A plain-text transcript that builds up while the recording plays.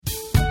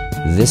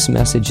This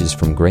message is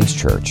from Grace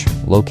Church,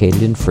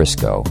 located in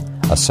Frisco,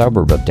 a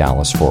suburb of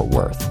Dallas-Fort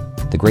Worth.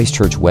 The Grace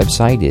Church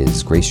website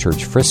is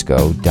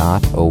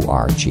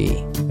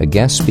gracechurchfrisco.org. A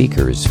guest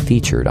speaker is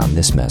featured on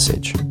this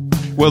message.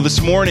 Well, this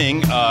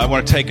morning, I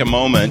want to take a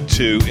moment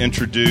to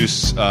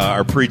introduce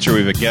our preacher.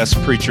 We have a guest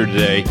preacher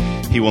today.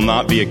 He will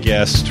not be a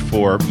guest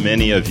for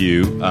many of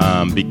you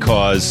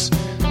because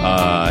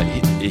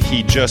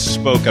he just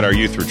spoke at our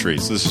youth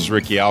retreats. This is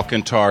Ricky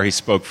Alcantar. He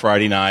spoke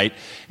Friday night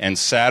and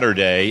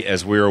Saturday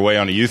as we were away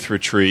on a youth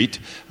retreat.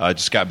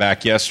 Just got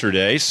back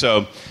yesterday.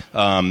 So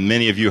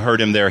many of you heard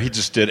him there. He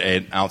just did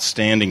an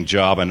outstanding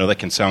job. I know that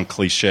can sound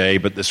cliche,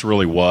 but this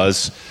really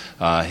was.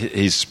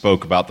 He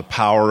spoke about the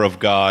power of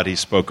God. He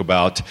spoke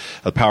about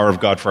the power of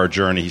God for our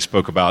journey. He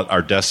spoke about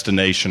our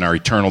destination, our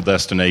eternal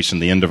destination,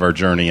 the end of our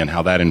journey, and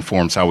how that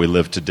informs how we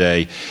live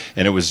today.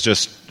 And it was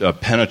just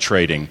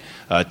penetrating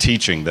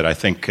teaching that I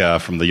think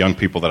from the young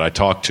people that I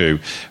talked to,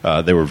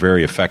 they were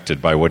very affected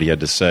by what he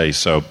had to say.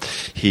 So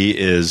he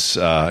is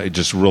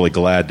just really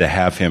glad to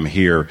have him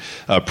here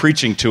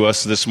preaching to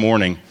us this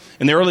morning.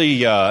 In the early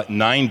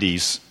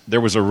 90s,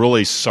 there was a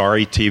really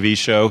sorry TV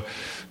show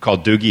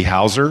called Doogie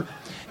Howser.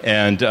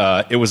 And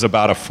it was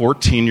about a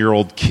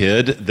 14-year-old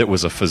kid that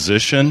was a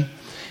physician.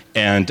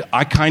 And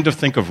I kind of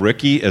think of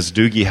Ricky as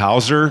Doogie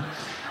Howser.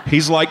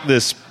 He's like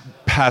this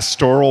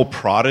pastoral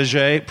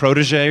protege,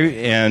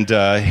 and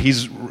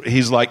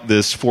he's like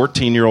this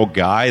 14-year-old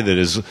guy that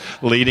is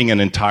leading an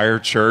entire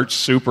church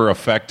super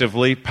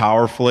effectively,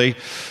 powerfully.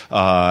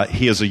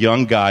 He is a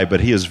young guy,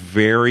 but he is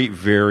very,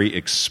 very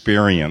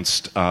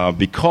experienced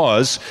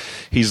because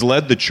he's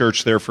led the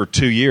church there for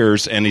 2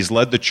 years, and he's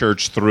led the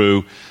church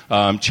through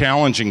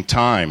challenging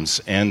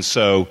times. And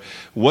so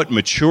what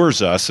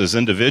matures us as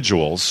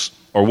individuals,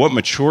 or what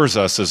matures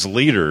us as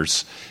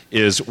leaders,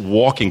 is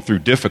walking through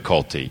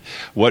difficulty.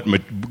 What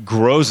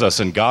grows us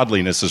in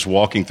godliness is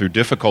walking through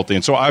difficulty.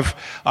 And so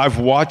I've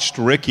watched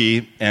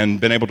Ricky and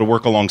been able to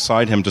work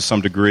alongside him to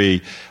some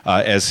degree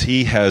as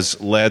he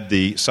has led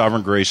the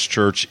Sovereign Grace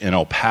Church in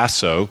El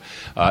Paso,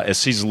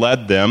 as he's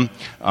led them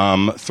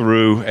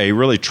through a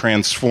really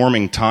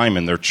transforming time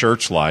in their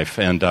church life.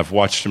 And I've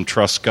watched him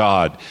trust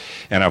God,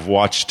 and I've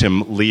watched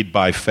him lead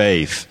by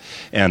faith,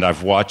 and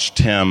I've watched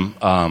him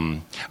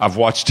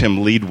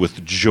lead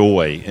with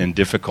joy in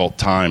difficult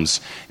times,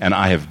 and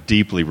I have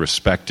deeply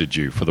respected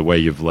you for the way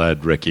you've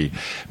led, Ricky.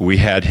 We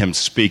had him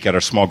speak at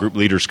our small group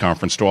leaders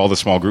conference to all the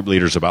small group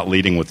leaders about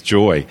leading with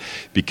joy,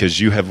 because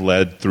you have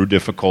led through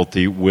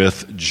difficulty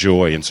with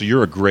joy. And so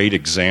you're a great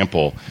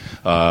example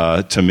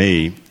to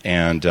me,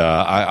 and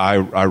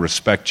I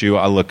respect you.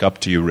 I look up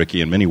to you,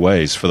 Ricky, in many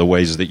ways for the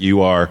ways that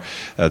you are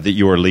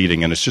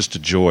leading, and it's just a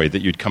joy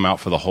that you'd come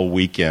out for the whole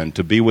weekend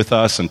to be with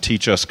us and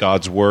teach us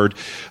God's Word.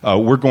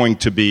 We're going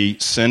to be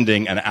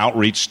sending an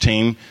outreach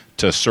team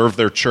to serve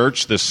their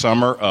church this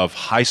summer of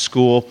high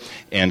school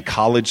and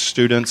college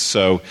students.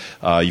 So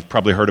you've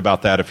probably heard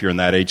about that if you're in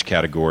that age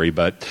category,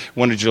 but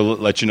wanted to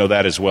let you know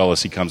that as well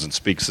as he comes and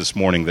speaks this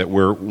morning, that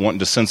we're wanting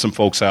to send some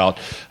folks out,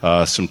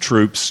 some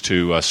troops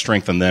to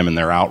strengthen them in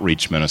their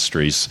outreach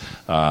ministries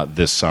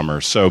this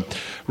summer. So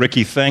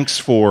Ricky, thanks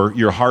for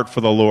your heart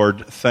for the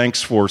Lord.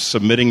 Thanks for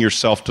submitting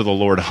yourself to the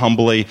Lord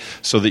humbly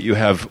so that you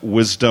have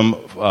wisdom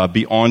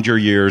beyond your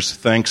years.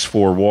 Thanks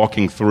for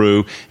walking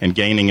through and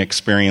gaining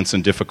experience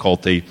in difficulty.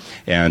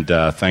 And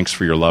thanks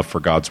for your love for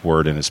God's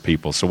Word and His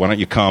people. So why don't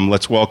you come?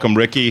 Let's welcome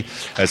Ricky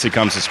as he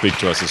comes to speak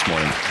to us this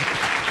morning.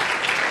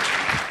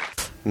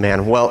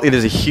 Man, well, it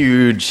is a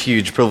huge,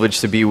 huge privilege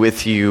to be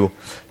with you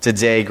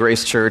today,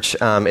 Grace Church.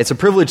 It's a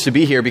privilege to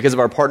be here because of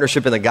our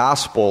partnership in the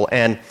gospel.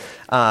 And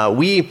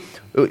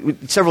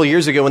several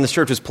years ago when this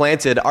church was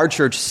planted, our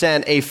church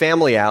sent a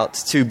family out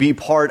to be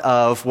part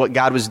of what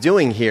God was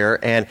doing here.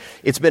 And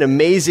it's been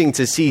amazing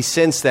to see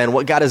since then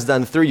what God has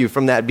done through you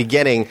from that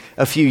beginning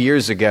a few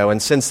years ago.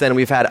 And since then,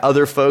 we've had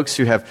other folks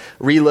who have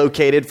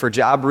relocated for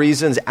job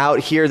reasons out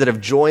here that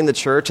have joined the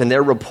church. And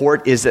their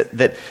report is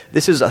that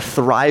this is a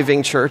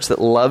thriving church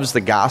that loves the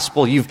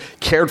gospel. You've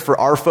cared for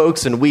our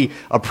folks, and we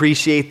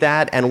appreciate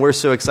that. And we're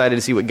so excited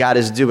to see what God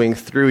is doing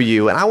through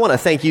you. And I want to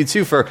thank you,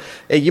 too, for,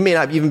 you may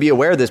not even be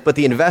aware of this, but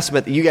the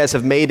investment that you guys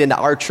have made into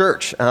our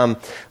church.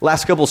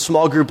 Last couple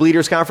small group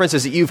leaders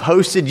conferences that you've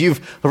hosted,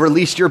 you've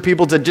released your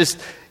people to just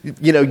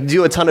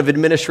do a ton of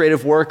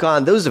administrative work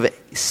on. Those have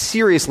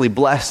seriously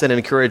blessed and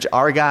encouraged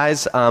our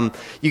guys.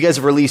 You guys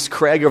have released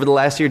Craig over the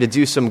last year to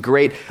do some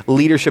great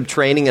leadership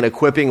training and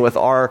equipping with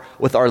our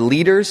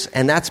leaders,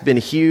 and that's been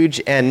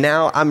huge. And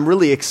now I'm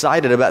really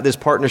excited about this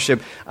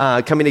partnership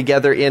coming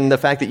together in the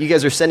fact that you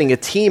guys are sending a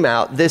team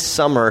out this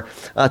summer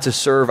to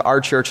serve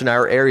our church in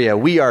our area.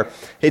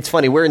 It's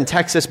funny, we're in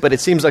Texas, but it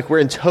seems like we're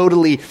in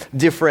totally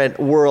different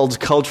worlds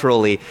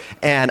culturally.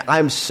 And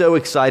I'm so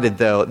excited,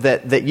 though,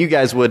 that you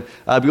guys would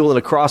be willing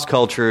to cross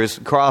cultures,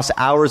 cross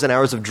hours and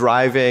hours of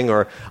driving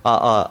or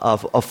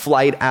a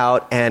flight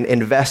out and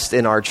invest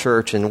in our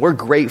church. And we're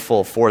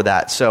grateful for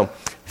that. So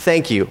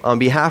thank you. On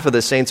behalf of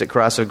the saints at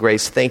Cross of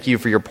Grace, thank you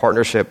for your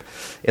partnership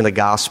in the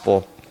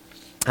gospel.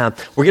 We're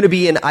going to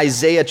be in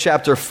Isaiah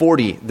chapter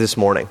 40 this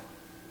morning.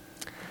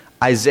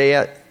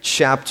 Isaiah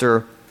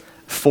chapter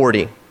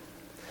 40.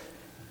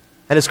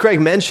 And as Craig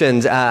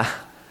mentioned,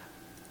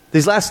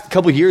 these last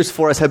couple years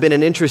for us have been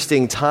an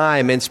interesting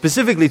time, and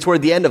specifically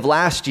toward the end of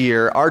last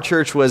year, our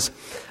church was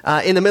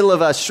in the middle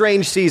of a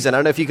strange season. I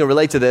don't know if you can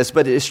relate to this,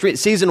 but a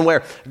season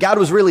where God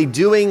was really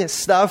doing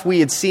stuff. We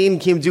had seen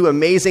Him do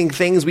amazing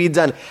things. We'd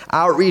done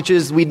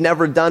outreaches we'd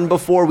never done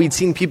before. We'd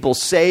seen people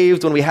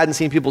saved when we hadn't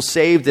seen people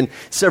saved in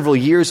several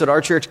years at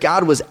our church.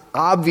 God was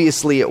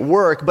obviously at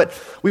work, but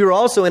we were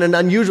also in an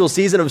unusual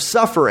season of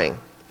suffering.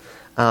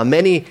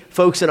 Many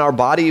folks in our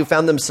body who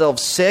found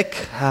themselves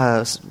sick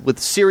with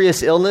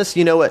serious illness.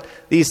 You know what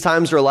these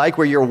times are like,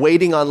 where you're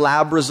waiting on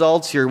lab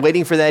results, you're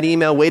waiting for that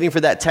email, waiting for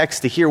that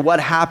text to hear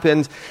what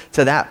happened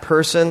to that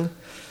person.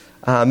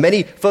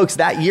 Many folks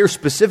that year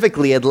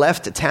specifically had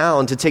left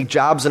town to take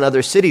jobs in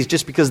other cities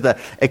just because of the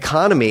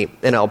economy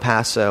in El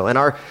Paso. And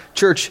our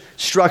church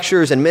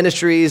structures and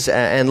ministries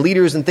and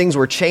leaders and things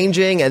were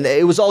changing, and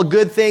it was all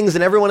good things,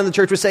 and everyone in the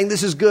church was saying,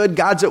 this is good,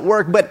 God's at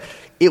work, but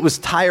it was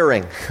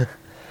tiring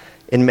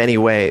in many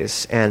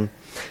ways. And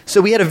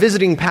so we had a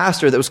visiting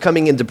pastor that was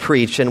coming in to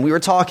preach, and we were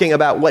talking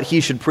about what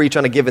he should preach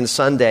on a given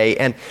Sunday.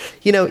 And,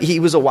 you know,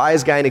 he was a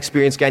wise guy, an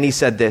experienced guy, and he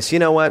said this, you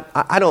know what,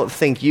 I don't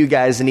think you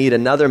guys need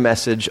another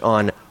message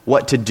on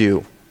what to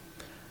do.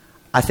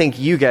 I think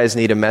you guys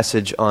need a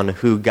message on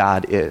who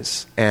God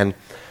is. And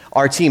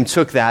our team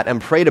took that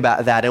and prayed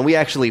about that, and we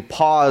actually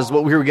paused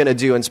what we were going to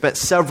do and spent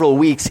several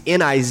weeks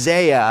in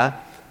Isaiah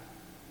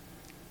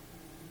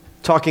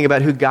talking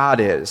about who God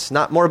is.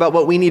 Not more about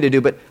what we need to do,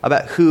 but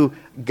about who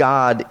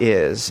God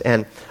is.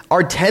 And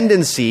our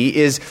tendency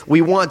is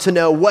we want to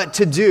know what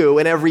to do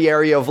in every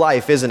area of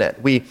life, isn't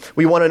it? We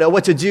want to know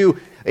what to do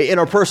in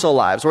our personal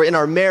lives, or in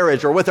our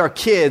marriage, or with our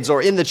kids,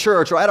 or in the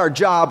church, or at our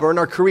job, or in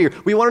our career.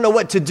 We want to know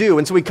what to do.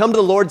 And so we come to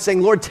the Lord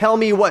saying, Lord, tell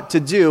me what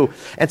to do.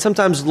 And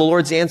sometimes the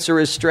Lord's answer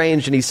is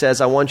strange, and He says,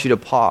 I want you to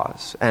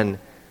pause and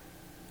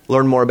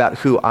learn more about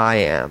who I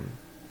am.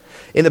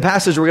 In the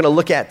passage we're going to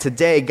look at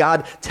today,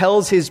 God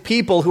tells His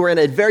people who are in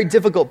a very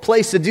difficult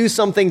place to do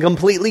something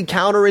completely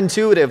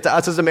counterintuitive to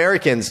us as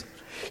Americans.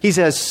 He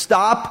says,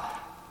 stop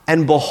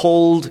and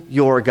behold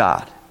your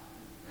God.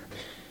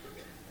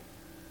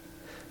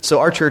 So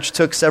our church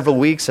took several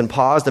weeks and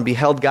paused and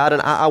beheld God,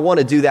 and I want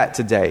to do that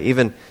today,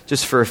 even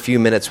just for a few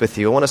minutes with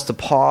you. I want us to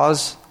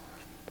pause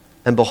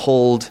and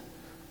behold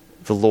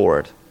the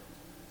Lord.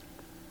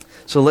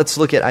 So let's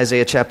look at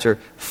Isaiah chapter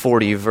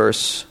 40,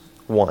 verse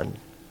 1.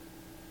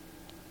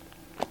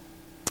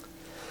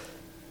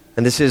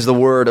 And this is the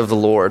word of the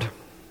Lord.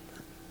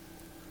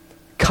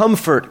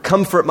 Comfort,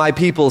 comfort my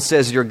people,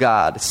 says your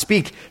God.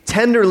 Speak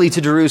tenderly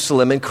to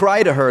Jerusalem and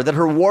cry to her that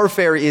her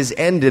warfare is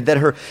ended, that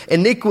her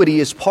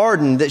iniquity is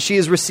pardoned, that she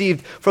has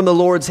received from the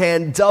Lord's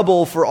hand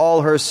double for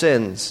all her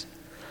sins.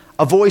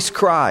 A voice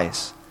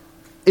cries,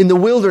 in the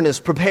wilderness,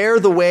 prepare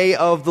the way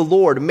of the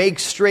Lord. Make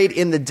straight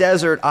in the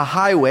desert a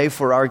highway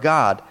for our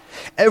God.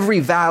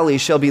 Every valley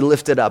shall be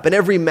lifted up, and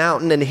every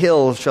mountain and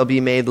hill shall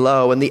be made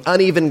low, and the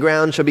uneven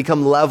ground shall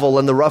become level,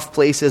 and the rough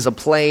places a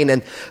plain,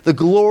 and the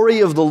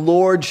glory of the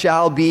Lord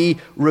shall be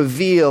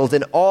revealed,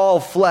 and all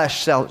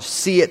flesh shall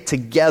see it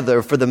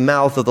together, for the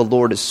mouth of the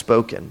Lord has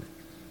spoken.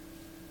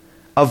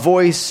 A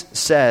voice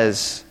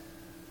says,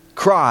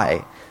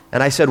 cry.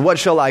 And I said, what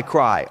shall I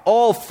cry?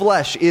 All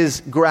flesh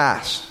is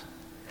grass,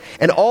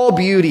 and all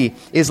beauty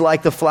is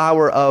like the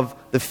flower of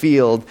the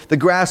field. The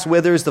grass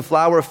withers, the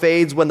flower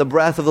fades when the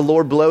breath of the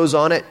Lord blows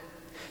on it.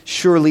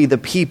 Surely the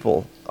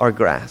people are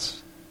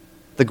grass.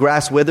 The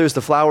grass withers,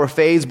 the flower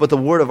fades, but the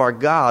word of our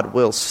God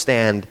will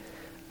stand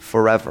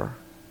forever.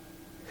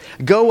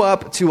 Go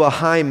up to a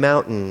high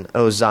mountain,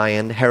 O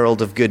Zion,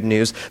 herald of good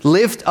news.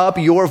 Lift up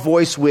your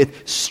voice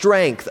with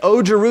strength.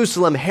 O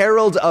Jerusalem,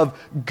 herald of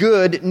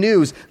good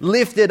news.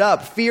 Lift it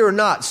up, fear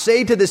not.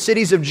 Say to the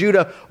cities of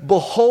Judah,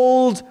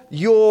 behold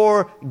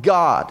your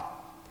God.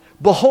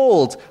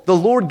 Behold, the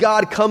Lord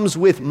God comes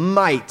with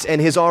might, and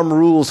His arm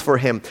rules for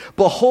Him.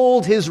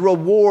 Behold, His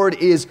reward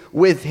is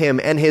with Him,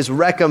 and His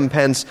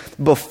recompense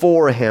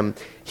before Him.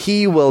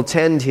 He will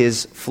tend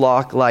His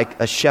flock like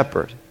a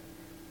shepherd.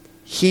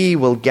 He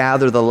will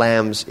gather the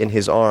lambs in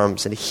His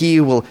arms, and He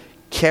will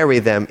carry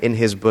them in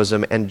His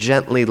bosom, and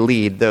gently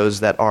lead those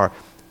that are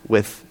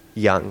with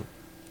young.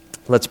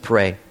 Let's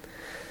pray.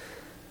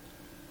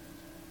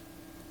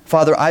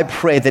 Father, I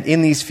pray that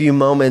in these few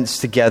moments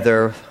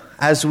together,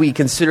 as we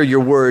consider your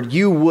word,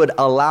 you would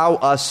allow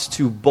us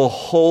to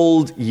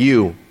behold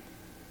you.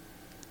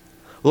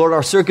 Lord,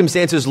 our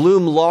circumstances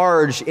loom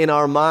large in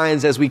our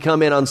minds as we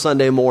come in on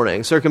Sunday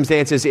morning.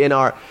 Circumstances in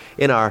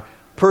our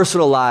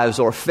personal lives,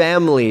 or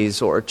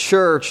families, or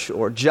church,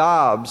 or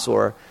jobs,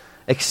 or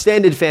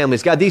extended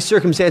families. God, these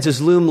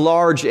circumstances loom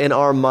large in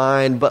our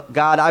mind, but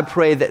God, I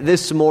pray that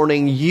this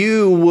morning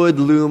you would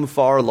loom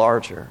far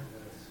larger.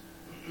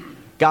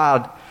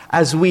 God,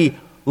 as we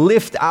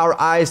lift our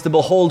eyes to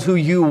behold who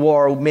you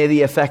are, may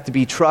the effect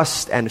be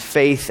trust and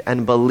faith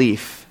and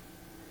belief.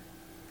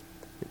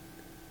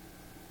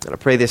 And I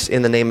pray this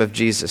in the name of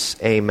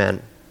Jesus.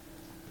 Amen.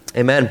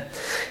 Amen.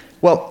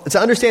 Well, to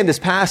understand this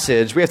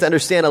passage, we have to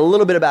understand a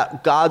little bit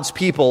about God's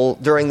people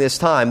during this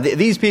time.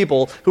 These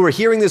people who were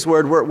hearing this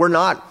word were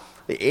not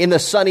in the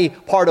sunny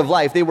part of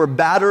life. They were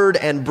battered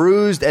and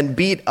bruised and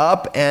beat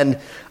up, and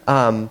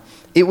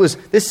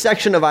this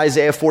section of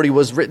Isaiah 40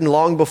 was written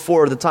long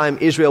before the time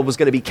Israel was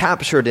going to be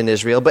captured in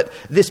Israel, but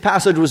this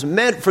passage was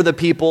meant for the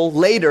people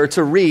later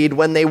to read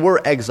when they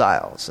were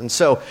exiles. And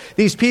so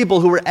these people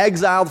who were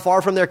exiled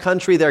far from their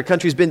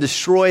country's been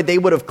destroyed, they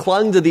would have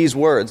clung to these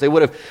words. They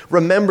would have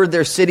remembered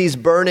their cities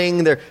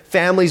burning, their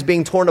families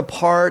being torn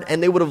apart,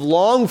 and they would have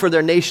longed for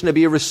their nation to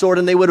be restored,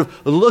 and they would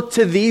have looked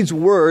to these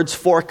words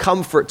for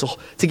comfort,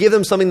 to give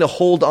them something to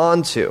hold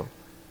on to.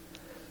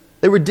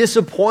 They were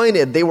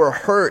disappointed, they were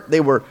hurt,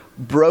 they were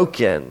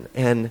broken,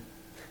 and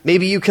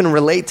maybe you can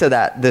relate to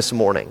that this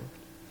morning.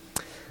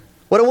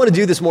 What I want to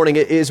do this morning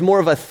is more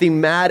of a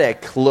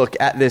thematic look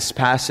at this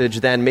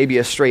passage than maybe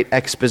a straight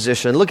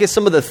exposition. Look at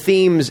some of the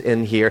themes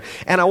in here,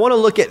 and I want to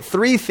look at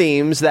three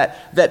themes that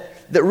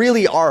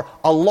really are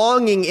a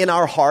longing in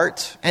our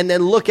heart, and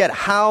then look at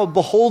how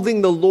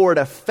beholding the Lord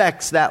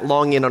affects that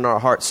longing in our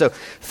heart. So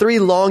 3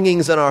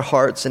 longings in our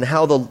hearts and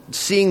how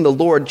seeing the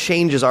Lord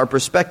changes our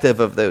perspective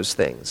of those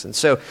things. And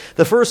so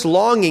the first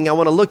longing I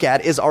want to look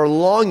at is our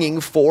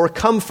longing for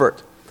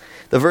comfort.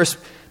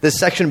 This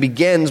section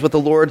begins with the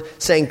Lord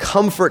saying,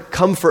 "Comfort,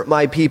 comfort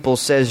my people,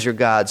 says your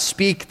God.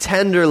 Speak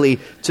tenderly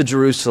to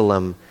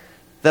Jerusalem,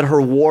 that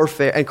her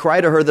warfare, and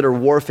cry to her that her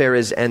warfare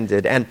is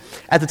ended." And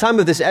at the time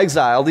of this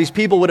exile, these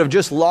people would have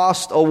just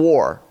lost a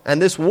war. And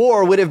this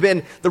war would have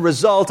been the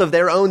result of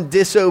their own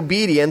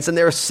disobedience and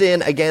their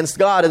sin against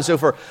God. And so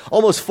for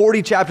almost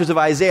 40 chapters of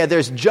Isaiah,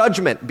 there's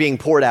judgment being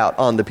poured out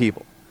on the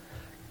people.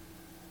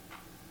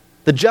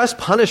 The just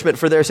punishment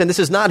for their sin. This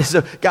is not as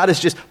though God is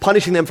just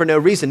punishing them for no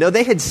reason. No,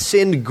 they had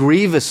sinned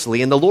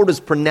grievously, and the Lord was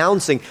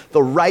pronouncing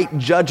the right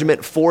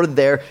judgment for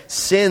their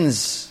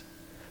sins.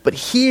 But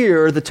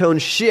here, the tone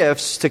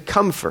shifts to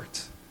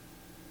comfort.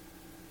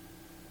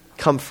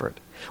 Comfort.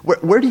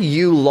 Where do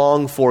you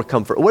long for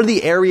comfort? What are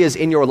the areas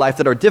in your life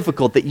that are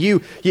difficult that you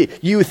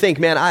think,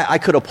 man, I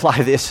could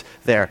apply this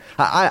there.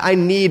 I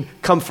need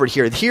comfort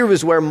here. Here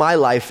is where my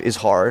life is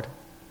hard.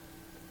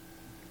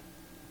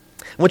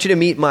 I want you to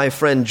meet my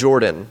friend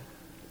Jordan.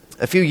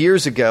 A few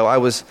years ago, I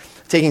was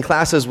taking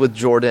classes with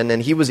Jordan,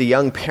 and he was a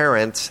young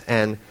parent,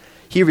 and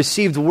he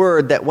received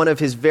word that one of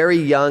his very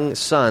young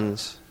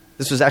sons,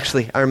 this was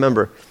actually, I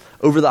remember,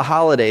 over the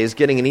holidays,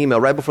 getting an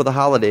email right before the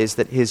holidays,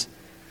 and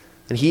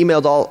he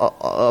emailed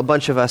a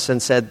bunch of us and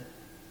said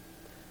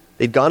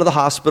they'd gone to the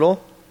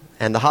hospital,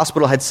 and the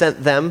hospital had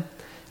sent them,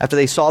 after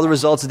they saw the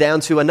results, down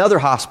to another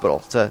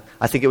hospital,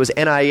 I think it was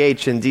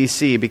NIH in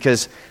D.C.,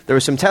 because there were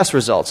some test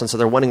results, and so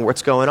they're wondering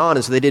what's going on,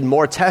 and so they did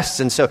more tests,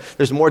 and so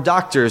there's more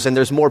doctors, and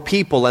there's more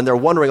people, and they're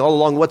wondering all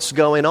along what's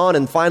going on,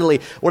 and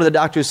finally, one of the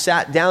doctors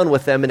sat down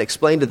with them and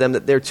explained to them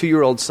that their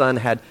 2-year-old son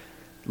had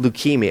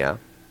leukemia.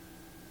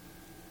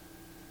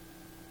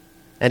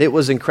 And it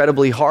was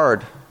incredibly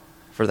hard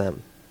for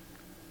them,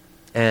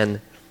 and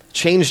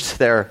changed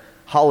their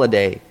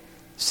holiday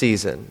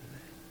season.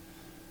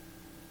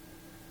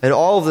 And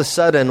all of a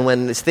sudden,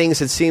 when things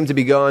had seemed to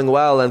be going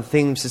well and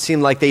things had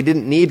seemed like they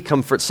didn't need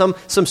comfort, some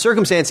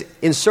circumstance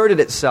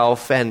inserted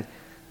itself and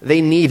they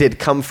needed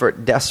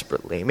comfort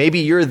desperately.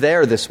 Maybe you're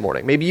there this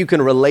morning. Maybe you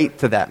can relate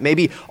to that.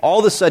 Maybe all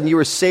of a sudden you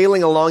were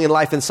sailing along in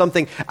life and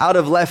something out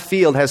of left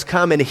field has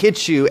come and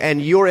hit you,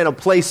 and you're in a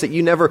place that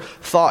you never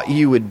thought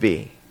you would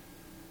be.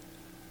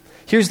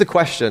 Here's the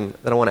question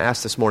that I want to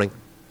ask this morning.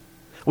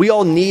 We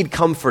all need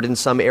comfort in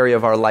some area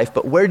of our life,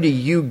 but where do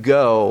you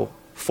go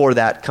for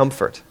that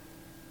comfort?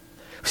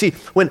 See,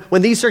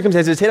 when these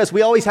circumstances hit us,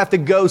 we always have to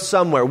go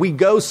somewhere. We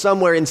go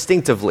somewhere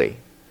instinctively.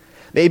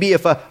 Maybe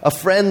if a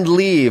friend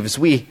leaves,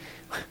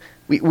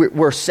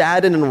 we're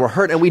saddened and we're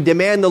hurt, and we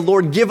demand the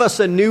Lord give us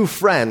a new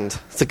friend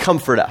to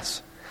comfort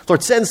us.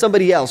 Lord, send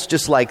somebody else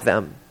just like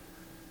them.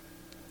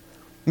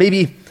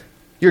 Maybe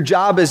your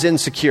job is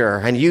insecure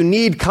and you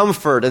need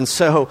comfort, and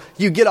so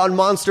you get on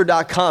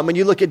Monster.com and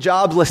you look at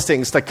job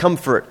listings to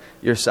comfort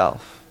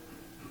yourself.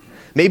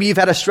 Maybe you've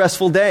had a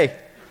stressful day.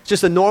 It's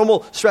just a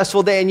normal,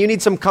 stressful day, and you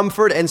need some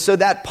comfort, and so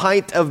that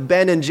pint of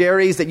Ben &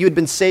 Jerry's that you had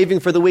been saving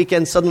for the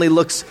weekend suddenly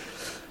looks,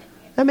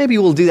 maybe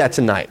we'll do that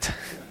tonight.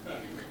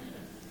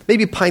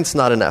 Maybe a pint's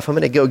not enough. I'm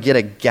going to go get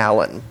a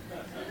gallon.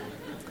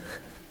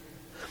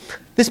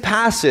 This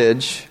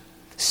passage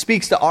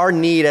speaks to our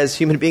need as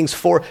human beings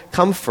for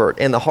comfort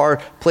in the hard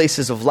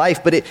places of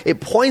life, but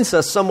it points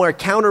us somewhere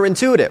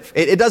counterintuitive.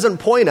 It doesn't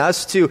point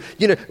us to,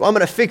 I'm going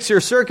to fix your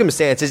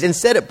circumstances.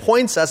 Instead, it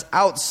points us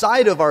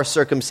outside of our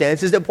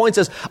circumstances. It points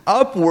us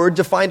upward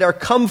to find our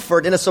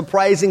comfort in a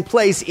surprising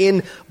place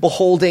in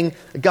beholding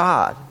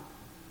God.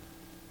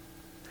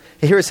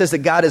 And here it says that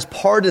God has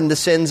pardoned the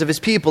sins of his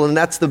people, and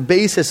that's the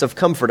basis of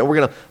comfort. And we're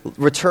going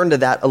to return to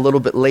that a little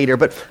bit later.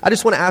 But I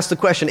just want to ask the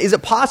question, is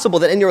it possible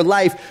that in your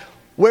life,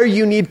 where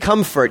you need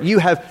comfort, you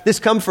have this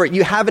comfort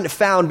you haven't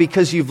found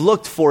because you've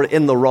looked for it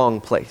in the wrong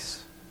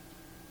place?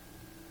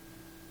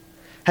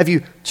 Have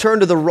you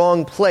turned to the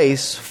wrong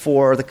place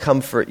for the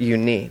comfort you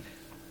need?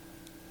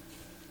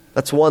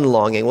 That's one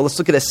longing. Well, let's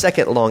look at a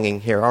second longing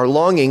here, our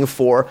longing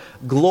for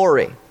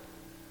glory.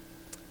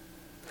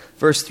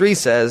 Verse 3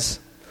 says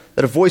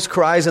that a voice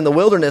cries in the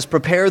wilderness,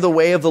 prepare the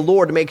way of the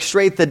Lord, to make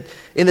straight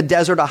in the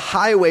desert a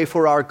highway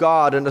for our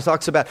God. And it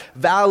talks about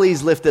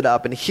valleys lifted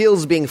up and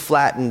hills being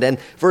flattened. And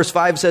verse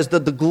 5 says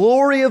that the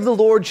glory of the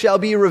Lord shall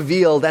be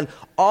revealed, and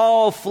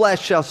all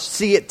flesh shall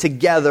see it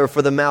together,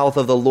 for the mouth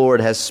of the Lord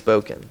has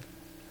spoken.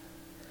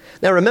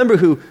 Now remember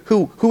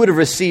who would have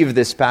received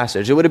this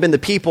passage. It would have been the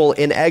people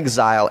in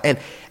exile.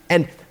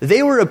 And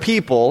they were a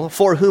people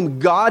for whom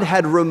God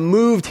had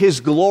removed his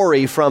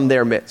glory from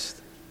their midst.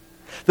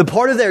 The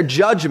part of their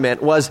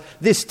judgment was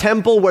this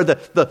temple where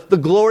the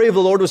glory of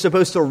the Lord was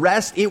supposed to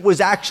rest. It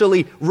was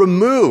actually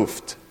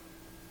removed.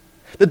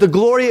 That the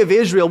glory of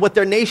Israel, what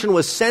their nation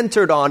was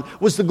centered on,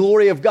 was the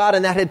glory of God,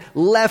 and that had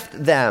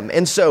left them.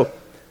 And so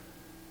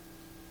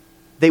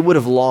they would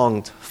have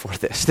longed for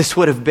this. This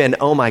would have been,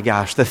 oh my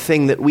gosh, the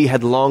thing that we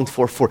had longed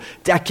for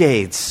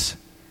decades.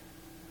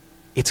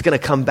 It's going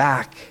to come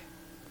back.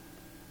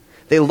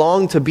 They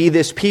longed to be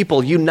this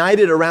people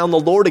united around the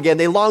Lord again.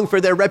 They longed for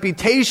their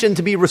reputation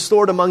to be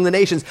restored among the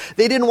nations.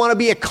 They didn't want to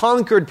be a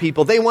conquered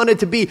people. They wanted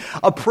to be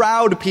a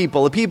proud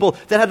people, a people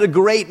that had a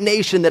great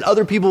nation that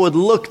other people would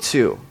look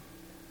to.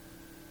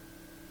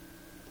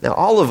 Now,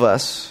 all of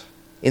us,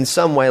 in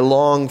some way,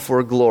 long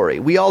for glory.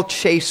 We all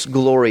chase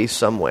glory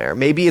somewhere.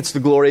 Maybe it's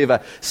the glory of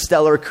a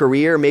stellar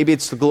career. Maybe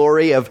it's the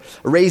glory of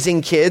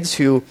raising kids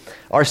who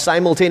are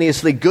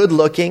simultaneously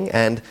good-looking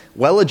and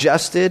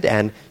well-adjusted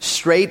and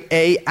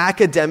straight-A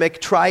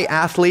academic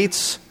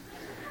triathletes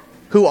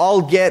who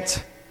all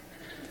get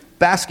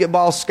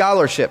basketball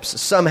scholarships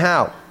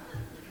somehow.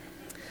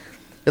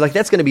 You're like,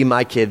 that's going to be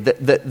my kid,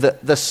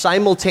 the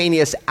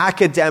simultaneous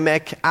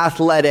academic,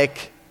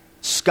 athletic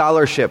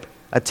scholarship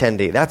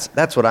attendee.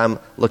 That's what I'm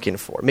looking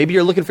for. Maybe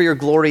you're looking for your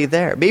glory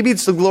there. Maybe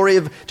it's the glory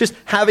of just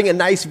having a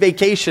nice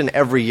vacation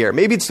every year.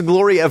 Maybe it's the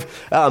glory of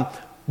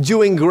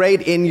doing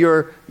great in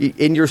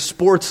your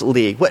sports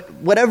league.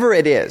 Whatever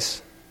it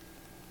is.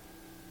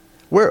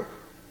 Where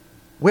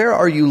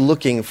are you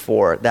looking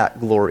for that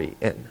glory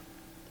in?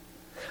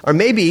 Or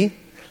maybe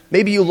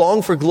you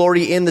long for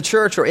glory in the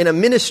church or in a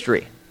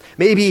ministry.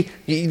 Maybe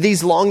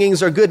these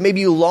longings are good. Maybe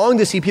you long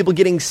to see people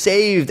getting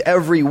saved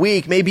every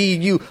week. Maybe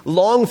you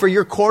long for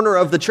your corner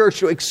of the church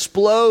to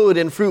explode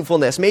in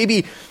fruitfulness.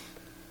 Maybe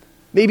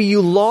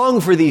you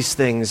long for these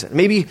things.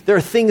 Maybe there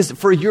are things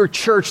for your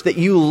church that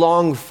you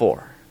long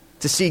for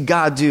to see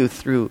God do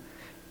through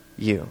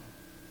you.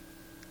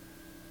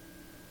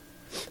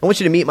 I want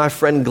you to meet my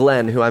friend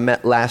Glenn, who I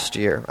met last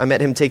year. I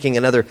met him taking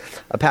a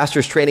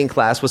pastor's training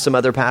class with some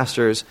other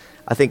pastors.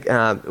 I think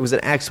it was an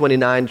Acts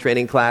 29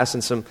 training class,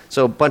 and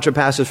so a bunch of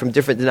pastors from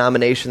different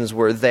denominations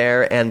were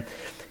there. And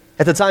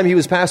at the time, he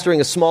was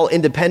pastoring a small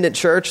independent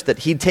church that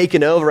he'd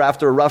taken over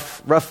after a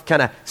rough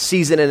kind of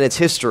season in its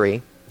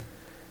history.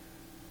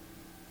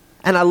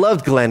 And I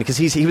loved Glenn because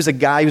he was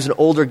an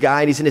older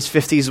guy, and he's in his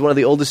 50s, he's one of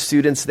the oldest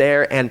students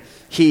there, and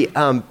he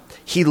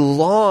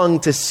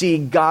longed to see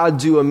God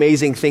do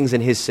amazing things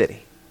in his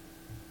city.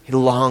 He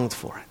longed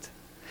for it.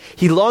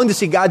 He longed to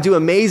see God do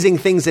amazing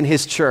things in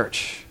his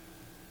church.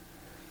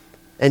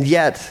 And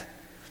yet,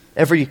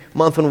 every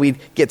month when we'd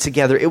get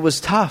together, it was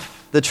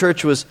tough. The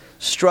church was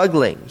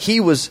struggling. He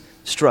was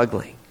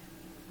struggling.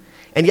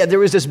 And yet there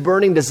was this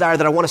burning desire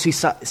that I want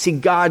to see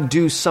God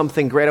do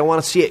something great. I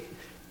want to see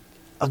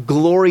a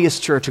glorious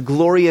church, a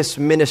glorious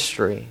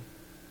ministry.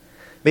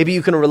 Maybe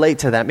you can relate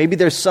to that. Maybe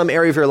there's some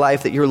area of your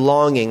life that you're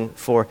longing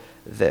for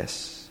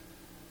this.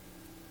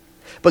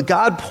 But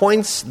God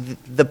points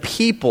the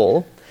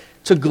people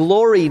to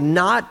glory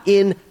not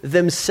in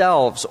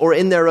themselves or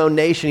in their own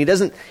nation. He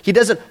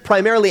doesn't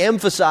primarily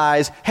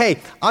emphasize, hey,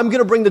 I'm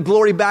going to bring the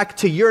glory back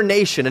to your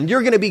nation, and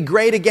you're going to be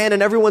great again,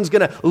 and everyone's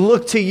going to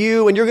look to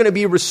you, and you're going to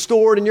be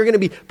restored, and you're going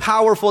to be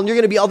powerful, and you're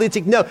going to be all these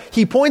things. No,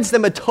 he points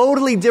them a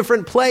totally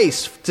different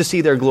place to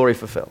see their glory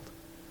fulfilled.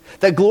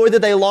 That glory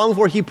that they long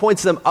for, he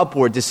points them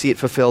upward to see it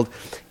fulfilled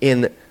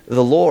in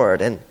the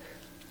Lord. And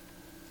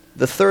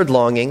the third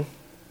longing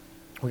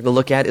we're going to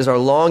look at is our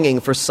longing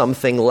for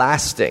something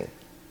lasting.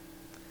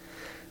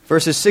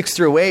 Verses 6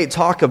 through 8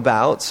 talk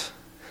about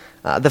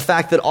the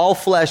fact that all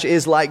flesh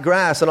is like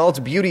grass, and all its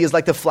beauty is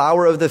like the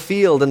flower of the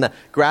field, and the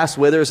grass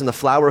withers and the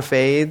flower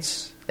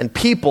fades, and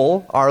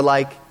people are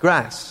like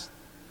grass.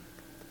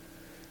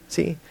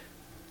 See,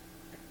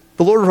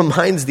 the Lord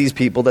reminds these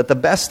people that the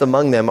best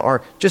among them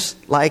are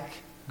just like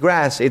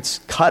grass. It's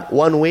cut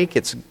one week,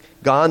 it's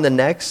gone the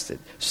next.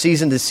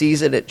 Season to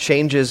season, it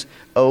changes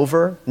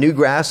over. New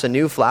grass and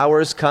new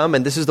flowers come,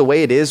 and this is the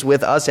way it is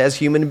with us as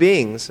human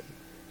beings.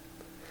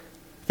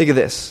 Think of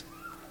this.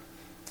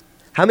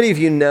 How many of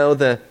you know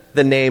the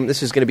name?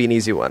 This is going to be an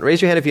easy one.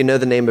 Raise your hand if you know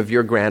the name of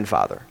your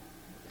grandfather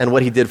and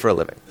what he did for a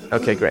living.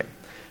 Okay, great.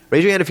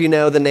 Raise your hand if you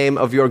know the name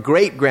of your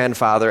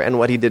great-grandfather and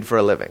what he did for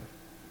a living.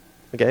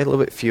 Okay, a little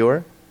bit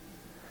fewer.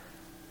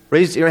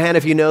 Raise your hand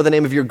if you know the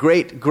name of your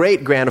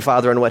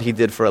great-great-grandfather and what he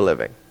did for a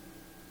living.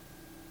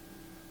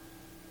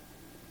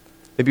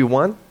 Maybe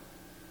one?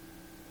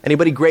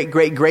 Anybody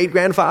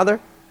great-great-great-grandfather?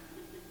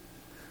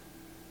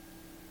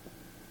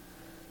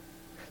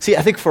 See,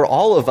 I think for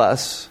all of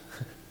us,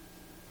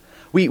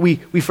 we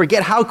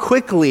forget how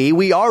quickly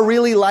we are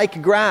really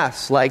like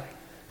grass. Like,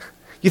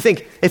 you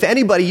think, if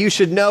anybody you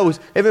should know,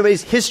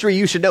 everybody's history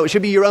you should know, it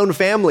should be your own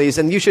families,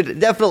 and you should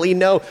definitely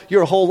know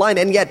your whole line.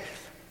 And yet,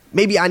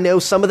 maybe I know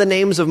some of the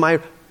names of my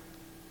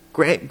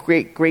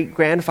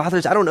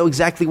great-great-great-grandfathers. I don't know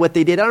exactly what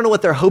they did. I don't know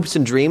what their hopes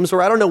and dreams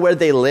were. I don't know where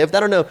they lived. I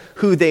don't know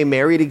who they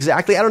married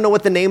exactly. I don't know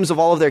what the names of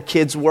all of their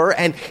kids were.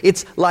 And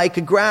it's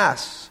like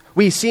grass.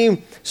 We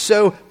seem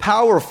so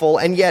powerful,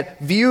 and yet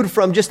viewed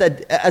from just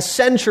a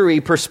century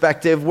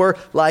perspective, we're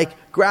like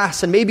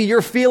grass. And maybe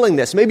you're feeling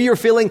this. Maybe you're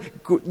feeling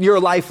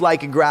your life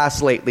like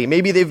grass lately.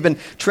 Maybe they've been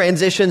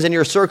transitions in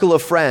your circle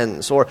of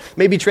friends, or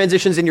maybe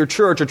transitions in your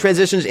church, or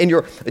transitions in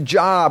your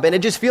job. And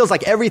it just feels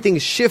like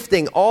everything's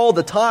shifting all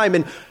the time.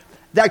 And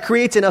that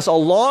creates in us a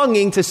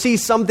longing to see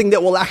something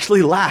that will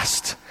actually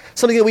last,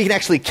 something that we can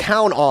actually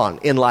count on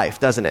in life,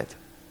 doesn't it?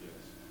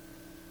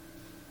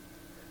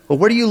 But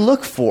where do you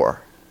look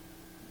for?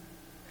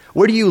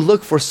 Where do you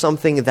look for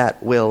something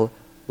that will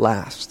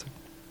last?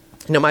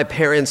 You know, my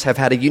parents have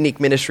had a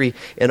unique ministry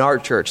in our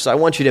church, so I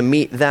want you to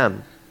meet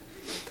them.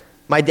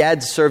 My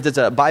dad served as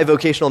a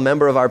bivocational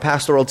member of our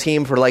pastoral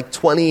team for like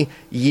 20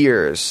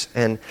 years.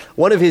 And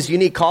one of his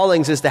unique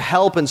callings is to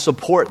help and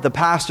support the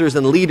pastors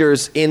and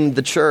leaders in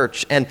the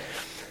church. And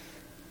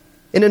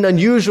in an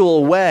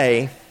unusual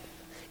way,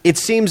 it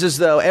seems as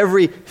though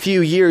every few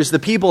years, the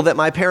people that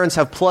my parents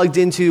have plugged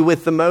into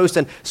with the most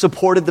and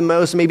supported the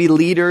most, maybe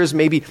leaders,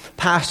 maybe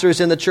pastors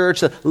in the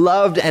church,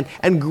 loved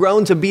and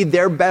grown to be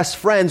their best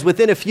friends,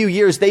 within a few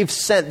years, they've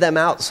sent them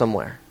out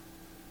somewhere.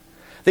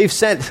 They've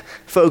sent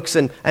folks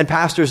and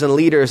pastors and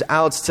leaders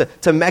out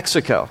to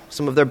Mexico,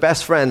 some of their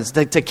best friends,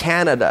 to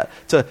Canada,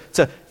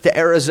 to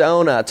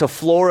Arizona, to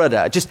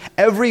Florida. Just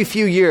every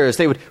few years,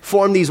 they would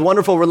form these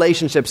wonderful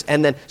relationships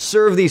and then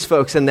serve these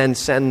folks and then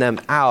send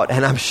them out.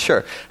 And I'm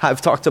sure,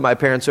 I've talked to my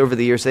parents over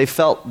the years, they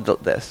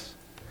felt this.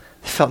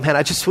 They felt, man,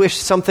 I just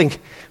wish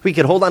we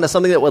could hold on to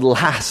something that would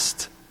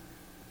last.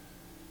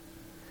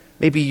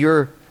 Maybe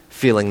you're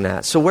feeling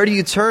that. So where do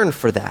you turn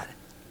for that?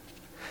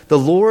 The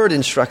Lord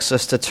instructs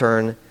us to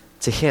turn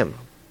to Him.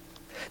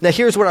 Now,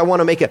 here's where I want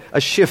to make a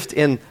shift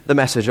in the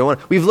message.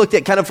 We've looked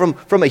at kind of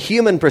from a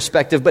human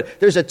perspective, but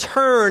there's a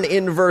turn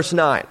in verse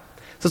 9. So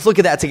let's look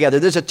at that together.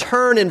 There's a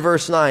turn in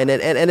verse 9,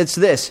 and it's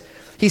this.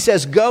 He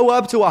says, "Go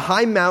up to a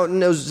high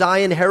mountain, O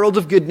Zion, herald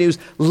of good news.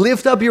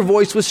 Lift up your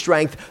voice with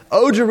strength.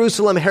 O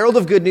Jerusalem, herald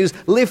of good news.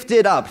 Lift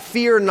it up.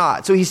 Fear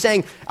not." So he's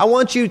saying, I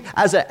want you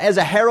as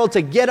a herald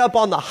to get up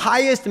on the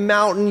highest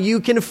mountain you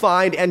can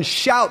find and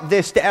shout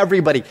this to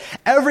everybody.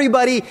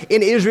 Everybody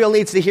in Israel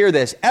needs to hear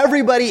this.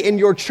 Everybody in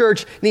your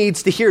church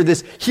needs to hear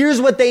this.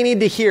 Here's what they need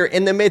to hear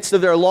in the midst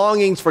of their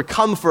longings for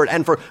comfort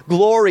and for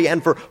glory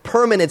and for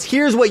permanence.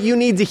 Here's what you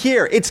need to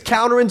hear. It's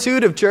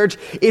counterintuitive, church.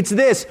 It's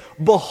this: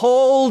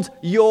 behold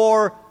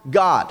your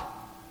God.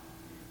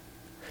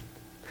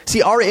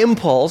 See, our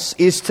impulse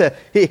is to,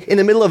 in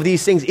the middle of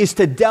these things, is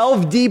to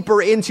delve deeper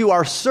into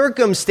our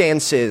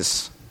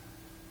circumstances,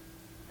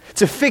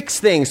 to fix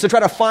things, to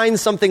try to find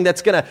something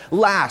that's going to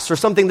last, or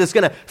something that's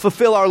going to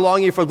fulfill our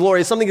longing for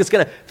glory, something that's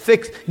going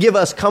to give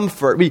us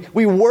comfort.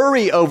 We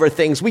worry over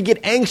things. We get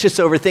anxious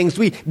over things.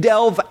 We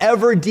delve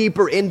ever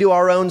deeper into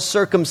our own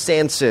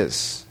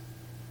circumstances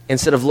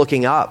instead of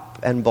looking up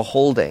and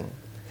beholding.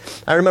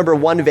 I remember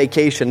one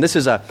vacation. This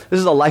is a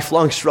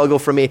lifelong struggle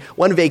for me.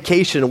 One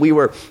vacation, we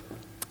were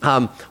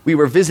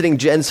visiting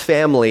Jen's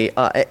family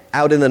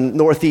out in the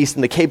Northeast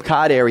in the Cape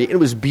Cod area. It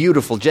was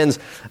beautiful.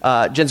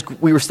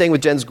 We were staying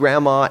with Jen's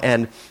grandma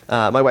and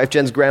my wife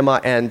Jen's grandma,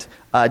 and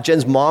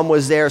Jen's mom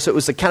was there. So it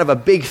was kind of a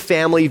big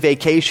family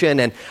vacation.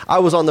 And I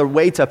was on the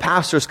way to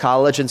pastor's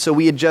college, and so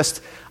we had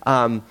just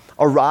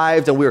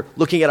arrived, and we were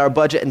looking at our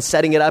budget and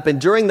setting it up. And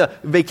during the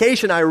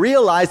vacation, I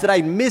realized that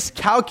I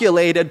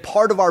miscalculated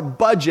part of our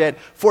budget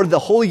for the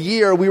whole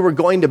year we were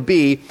going to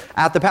be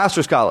at the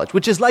pastor's college,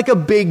 which is like a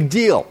big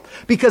deal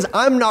because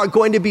I'm not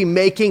going to be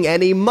making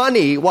any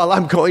money while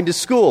I'm going to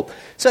school.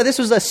 So this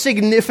was a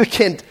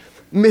significant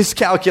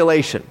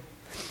miscalculation.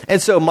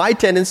 And so my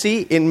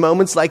tendency in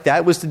moments like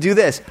that was to do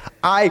this.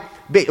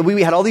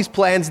 We had all these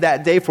plans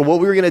that day for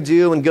what we were going to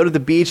do and go to the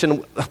beach,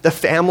 and the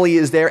family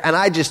is there, and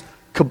I just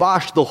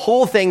kiboshed the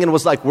whole thing and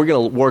was like, we're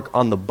going to work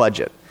on the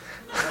budget.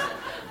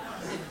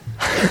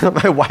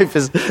 My wife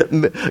is,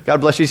 God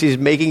bless you, she's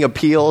making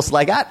appeals.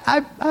 Like,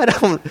 I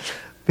don't,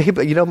 babe,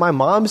 my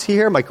mom's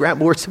here.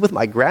 We're with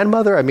my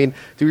grandmother. I mean,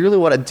 do we really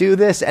want to do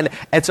this? And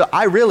so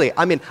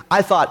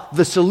I thought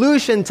the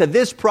solution to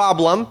this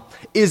problem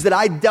is that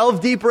I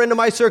delve deeper into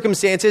my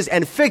circumstances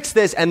and fix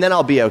this, and then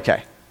I'll be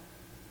okay.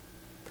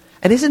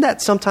 And isn't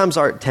that sometimes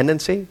our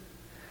tendency?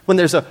 When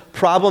there's a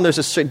problem,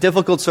 there's a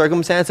difficult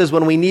circumstances,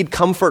 when we need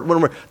comfort,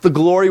 when the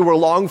glory we're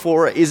longing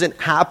for isn't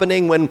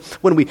happening, when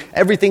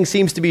everything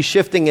seems to be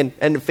shifting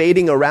and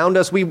fading around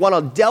us, we want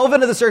to delve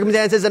into the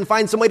circumstances and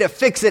find some way to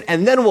fix it,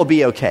 and then we'll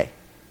be okay.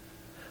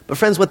 But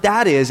friends, what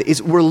that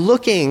is we're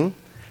looking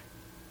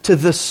to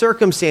the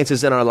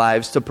circumstances in our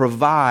lives to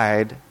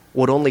provide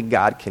what only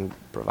God can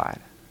provide.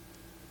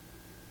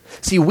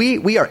 See,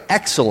 we are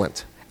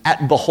excellent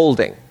at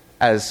beholding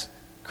as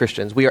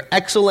Christians. We are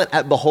excellent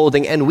at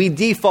beholding, and we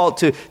default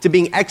to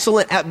being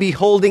excellent at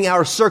beholding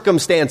our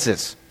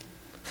circumstances.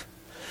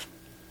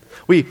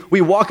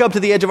 We walk up to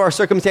the edge of our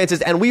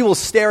circumstances, and we will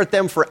stare at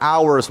them for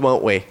hours,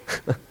 won't we?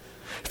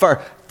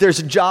 If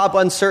there's job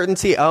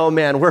uncertainty, oh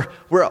man,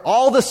 we're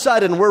all of a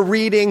sudden, we're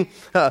reading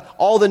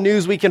all the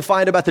news we can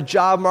find about the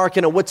job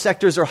market and what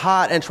sectors are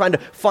hot and trying to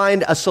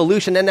find a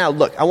solution. And now,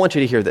 look, I want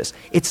you to hear this.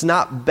 It's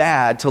not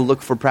bad to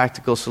look for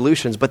practical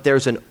solutions, but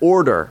there's an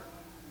order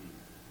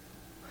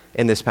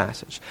in this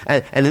passage.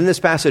 And in this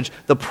passage,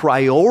 the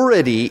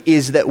priority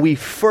is that we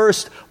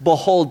first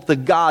behold the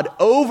God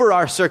over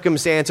our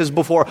circumstances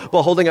before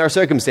beholding our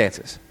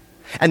circumstances.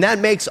 And that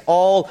makes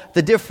all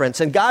the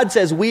difference. And God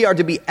says we are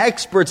to be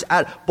experts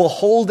at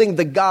beholding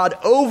the God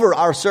over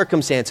our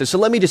circumstances. So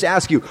let me just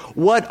ask you,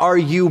 what are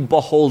you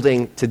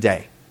beholding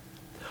today?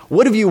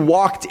 What have you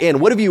walked in?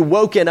 What have you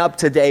woken up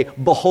today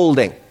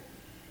beholding?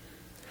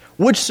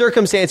 Which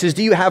circumstances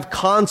do you have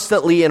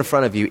constantly in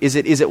front of you? Is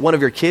it one of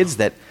your kids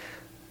that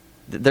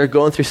they're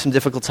going through some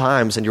difficult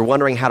times and you're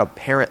wondering how to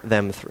parent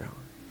them through?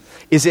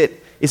 Is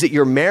it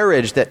your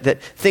marriage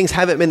that things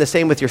haven't been the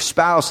same with your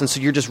spouse, and so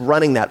you're just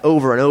running that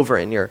over and over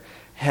in your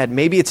head?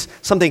 Maybe it's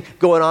something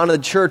going on in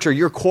the church or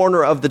your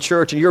corner of the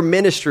church and your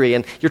ministry,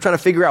 and you're trying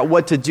to figure out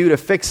what to do to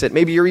fix it.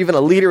 Maybe you're even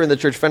a leader in the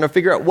church trying to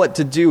figure out what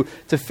to do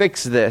to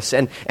fix this.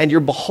 And you're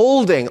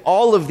beholding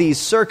all of these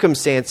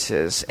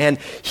circumstances. And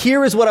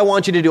here is what I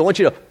want you to do. I want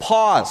you to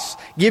pause.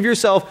 Give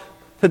yourself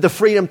the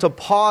freedom to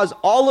pause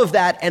all of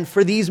that, and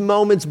for these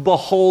moments,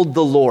 behold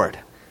the Lord.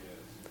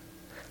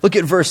 Look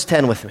at verse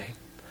 10 with me.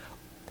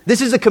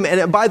 This is a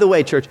command. And by the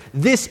way, church,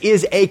 this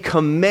is a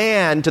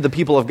command to the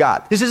people of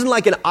God. This isn't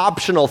like an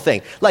optional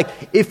thing. Like,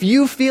 if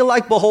you feel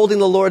like beholding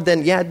the Lord,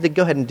 then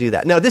go ahead and do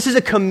that. No, this is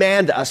a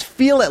command to us.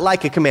 Feel it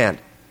like a command.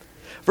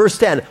 Verse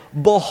 10,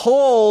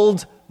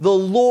 behold, the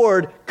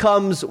Lord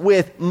comes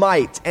with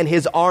might, and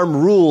his arm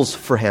rules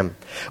for him.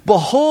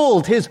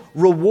 Behold, his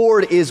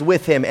reward is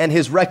with him, and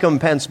his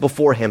recompense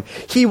before him.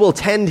 He will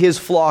tend his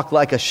flock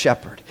like a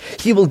shepherd.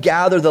 He will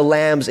gather the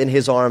lambs in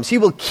his arms. He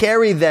will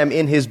carry them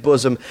in his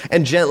bosom,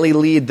 and gently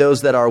lead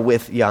those that are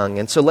with young.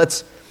 And so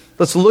let's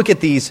look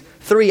at these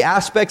three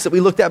aspects that we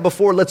looked at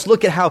before. Let's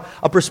look at how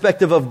a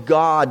perspective of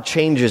God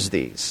changes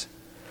these.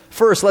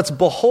 First, let's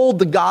behold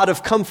the God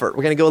of comfort.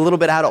 We're going to go a little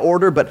bit out of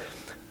order, but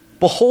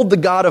behold the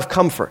God of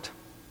comfort.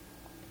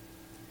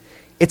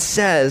 It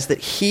says that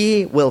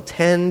he will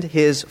tend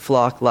his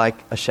flock like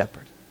a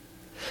shepherd.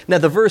 Now,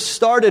 the verse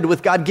started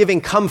with God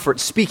giving comfort,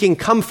 speaking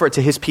comfort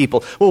to his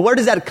people. Well, where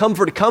does that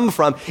comfort come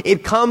from?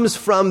 It comes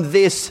from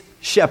this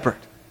shepherd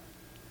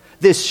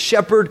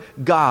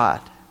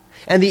God.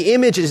 And the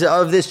image is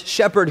of this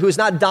shepherd who is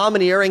not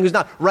domineering, who's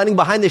not running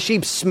behind the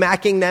sheep,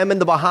 smacking them in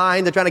the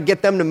behind. They're trying to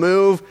get them to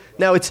move.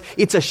 No,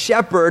 it's a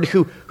shepherd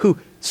who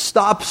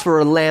stops for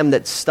a lamb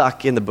that's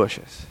stuck in the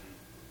bushes,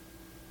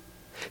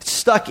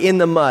 stuck in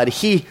the mud.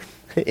 He,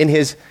 in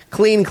his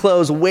clean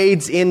clothes,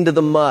 wades into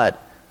the mud,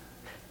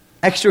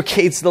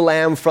 extricates the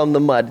lamb from the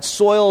mud,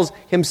 soils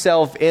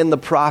himself in the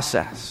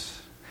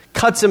process,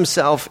 cuts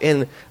himself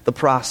in the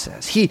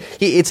process.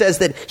 It says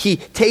that he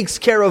takes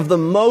care of the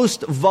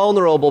most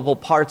vulnerable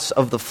parts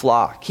of the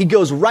flock. He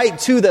goes right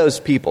to those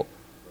people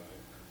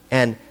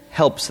and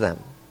helps them.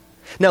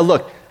 Now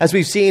look, as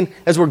we've seen,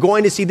 as we're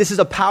going to see, this is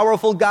a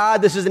powerful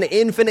God. This is an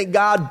infinite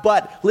God.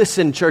 But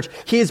listen, church,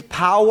 his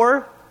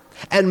power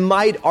and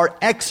might are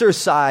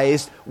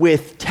exercised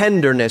with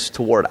tenderness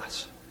toward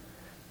us.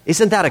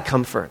 Isn't that a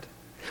comfort?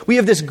 We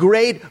have this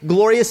great,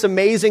 glorious,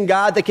 amazing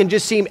God that can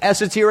just seem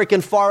esoteric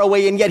and far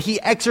away, and yet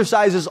he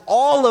exercises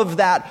all of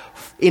that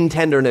in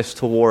tenderness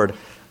toward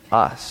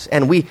us.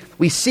 And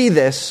we see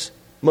this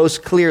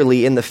most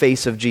clearly in the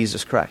face of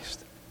Jesus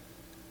Christ.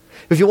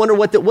 If you wonder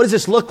what does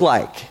this look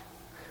like?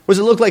 What does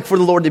it look like for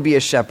the Lord to be a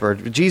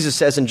shepherd? Jesus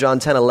says in John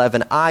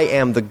 10:11, I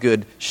am the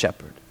good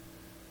shepherd.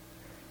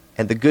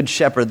 And the good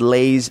shepherd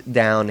lays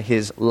down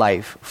his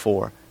life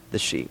for the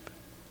sheep.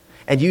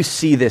 And you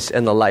see this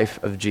in the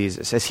life of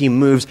Jesus as he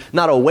moves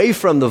not away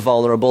from the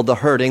vulnerable, the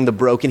hurting, the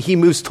broken. He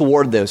moves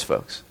toward those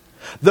folks.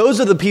 Those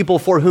are the people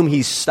for whom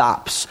he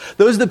stops.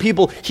 Those are the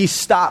people he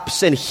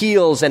stops and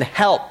heals and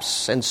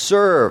helps and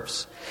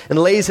serves and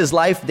lays his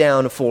life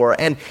down for.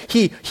 And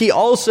he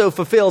also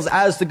fulfills,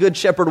 as the good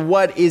shepherd,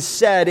 what is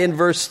said in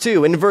verse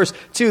 2. In verse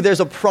 2, there's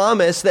a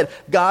promise that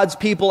God's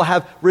people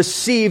have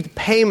received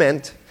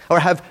payment or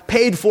have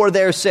paid for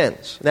their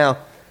sins. Now,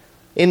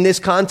 in this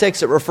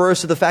context, it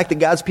refers to the fact that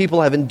God's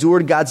people have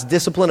endured God's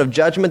discipline of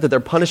judgment, that their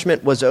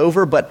punishment was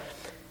over. But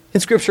in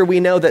Scripture, we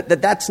know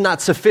that that's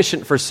not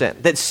sufficient for sin.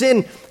 That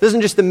sin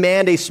doesn't just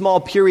demand a small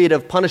period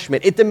of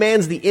punishment. It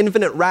demands the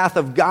infinite wrath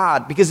of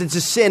God because it's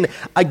a sin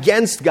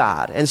against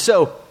God. And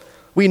so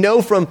we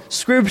know from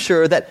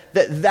Scripture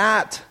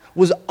that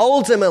was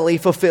ultimately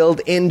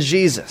fulfilled in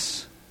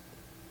Jesus.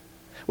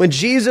 When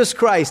Jesus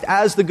Christ,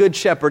 as the Good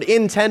Shepherd,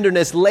 in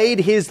tenderness, laid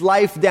his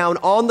life down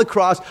on the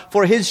cross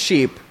for his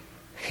sheep,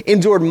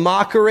 endured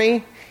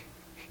mockery,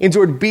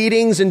 endured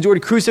beatings,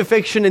 endured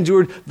crucifixion,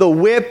 endured the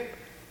whip,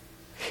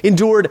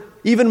 endured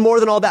even more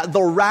than all that,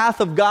 the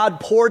wrath of God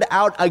poured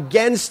out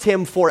against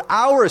him for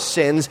our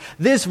sins,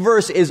 this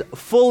verse is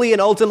fully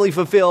and ultimately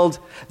fulfilled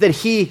that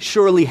he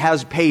surely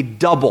has paid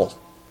double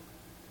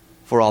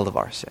for all of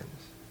our sins.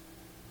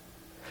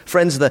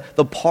 Friends,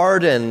 the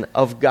pardon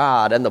of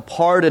God and the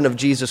pardon of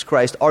Jesus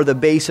Christ are the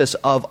basis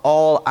of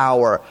all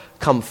our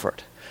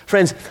comfort.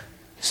 Friends,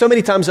 so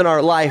many times in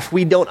our life,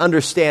 we don't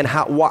understand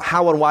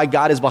how and why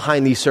God is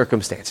behind these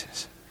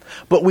circumstances.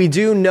 But we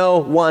do know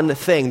one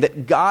thing,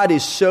 that God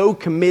is so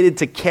committed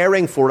to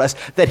caring for us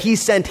that he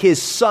sent his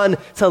Son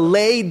to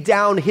lay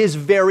down his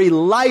very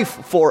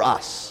life for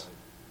us.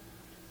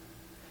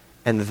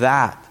 And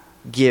that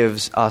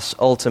gives us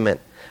ultimate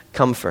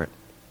comfort.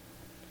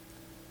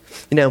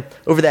 You know,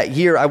 over that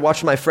year, I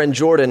watched my friend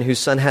Jordan, whose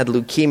son had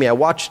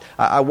leukemia.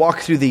 I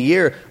walked through the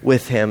year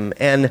with him,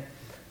 and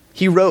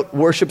he wrote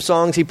worship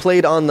songs. He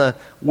played on the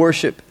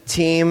worship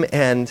team,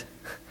 and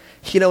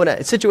you know, in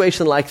a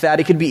situation like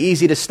that, it could be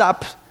easy to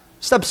stop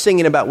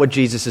singing about what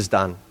Jesus has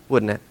done,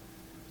 wouldn't it?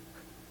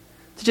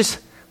 To just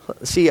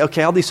see,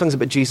 okay, all these songs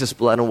about Jesus'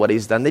 blood and what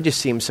he's done, they just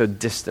seem so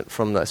distant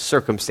from the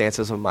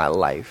circumstances of my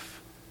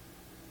life.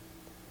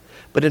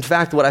 But in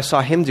fact, what I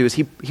saw him do is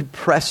he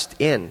pressed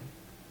in.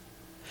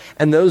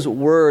 And those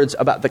words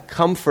about the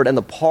comfort and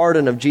the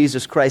pardon of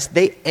Jesus Christ,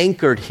 they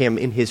anchored him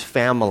in his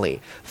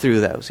family through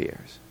those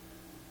years.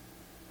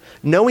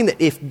 Knowing that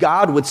if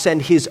God would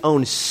send his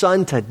own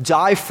Son to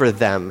die for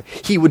them,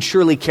 he would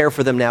surely care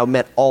for them now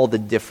meant all the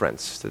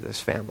difference to this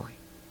family.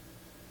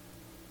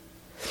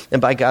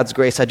 And by God's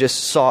grace, I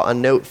just saw a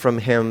note from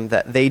him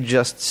that they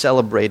just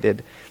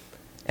celebrated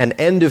an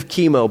end of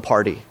chemo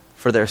party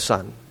for their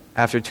son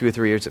after 2 or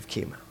 3 years of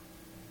chemo.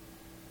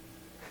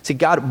 See,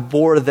 God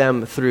bore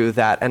them through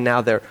that, and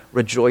now they're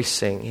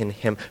rejoicing in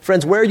him.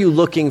 Friends, where are you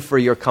looking for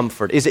your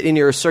comfort? Is it in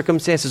your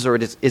circumstances, or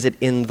is it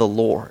in the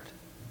Lord?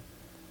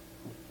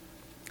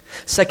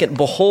 Second,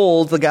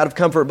 behold the God of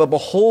comfort, but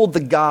behold the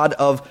God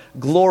of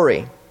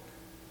glory.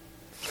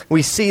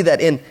 We see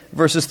that in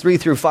verses 3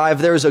 through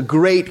 5, there is a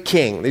great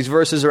king. These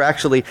verses are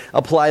actually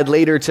applied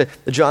later to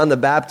John the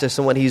Baptist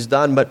and what he's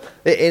done. But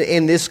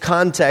in this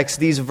context,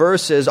 these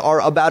verses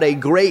are about a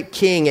great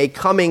king, a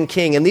coming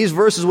king. And these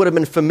verses would have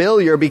been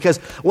familiar because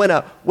when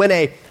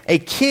a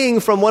king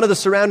from one of the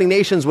surrounding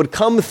nations would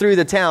come through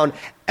the town,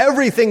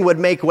 everything would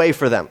make way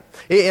for them.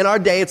 In our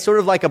day, it's sort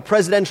of like a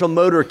presidential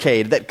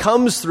motorcade that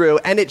comes through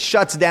and it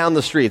shuts down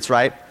the streets,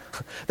 right?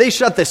 They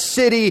shut the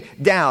city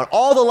down.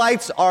 All the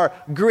lights are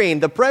green.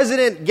 The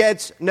president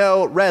gets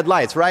no red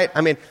lights, right?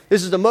 I mean,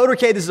 this is the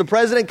motorcade. This is the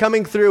president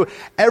coming through.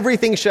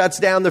 Everything shuts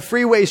down. The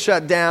freeways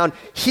shut down.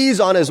 He's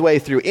on his way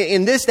through.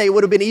 In this day, it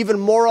would have been even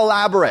more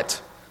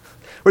elaborate,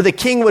 where the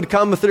king would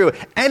come through.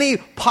 Any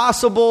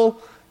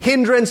possible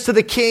hindrance to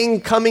the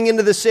king coming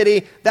into the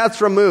city,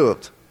 that's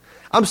removed.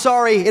 I'm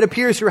sorry, it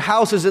appears your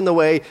house is in the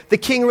way. The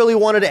king really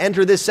wanted to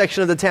enter this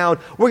section of the town.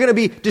 We're going to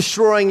be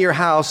destroying your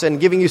house and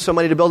giving you some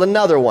money to build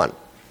another one.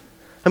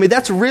 I mean,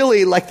 that's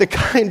really like the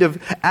kind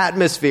of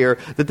atmosphere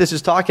that this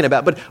is talking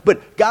about.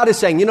 But God is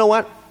saying, you know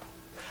what?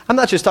 I'm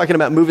not just talking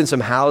about moving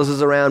some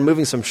houses around,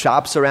 moving some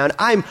shops around.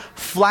 I'm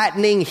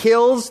flattening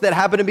hills that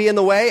happen to be in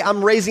the way.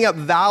 I'm raising up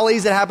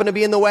valleys that happen to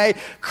be in the way.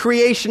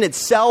 Creation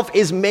itself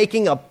is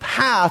making a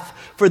path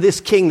for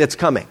this king that's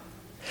coming.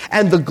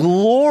 And the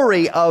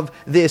glory of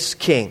this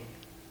king.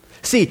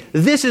 See,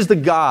 this is the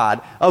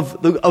God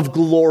of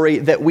glory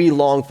that we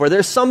long for.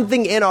 There's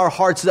something in our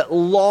hearts that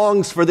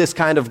longs for this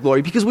kind of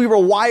glory because we were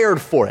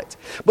wired for it.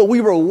 But we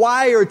were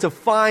wired to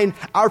find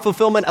our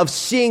fulfillment of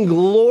seeing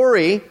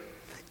glory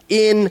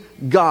in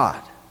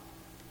God.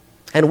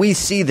 And we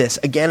see this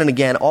again and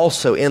again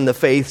also in the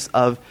face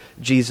of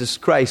Jesus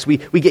Christ. We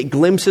get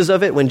glimpses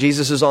of it when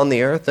Jesus is on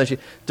the earth.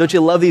 Don't you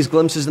love these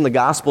glimpses in the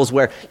Gospels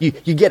where you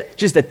get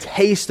just a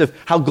taste of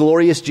how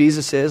glorious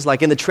Jesus is?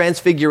 Like in the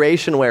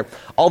Transfiguration where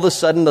all of a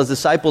sudden those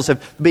disciples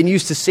have been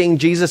used to seeing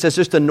Jesus as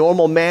just a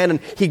normal man, and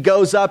he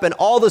goes up and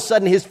all of a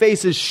sudden his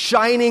face is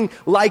shining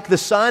like the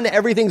sun.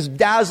 Everything's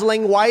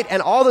dazzling white,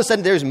 and all of a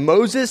sudden there's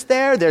Moses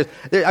there. There's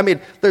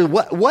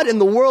what in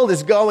the world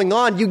is going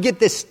on? You get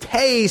this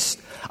taste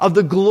of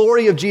the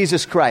glory of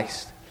Jesus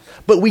Christ.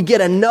 But we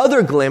get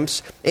another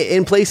glimpse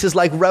in places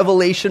like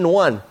Revelation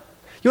 1.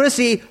 You want to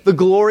see the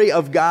glory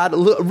of God?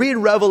 Read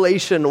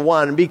Revelation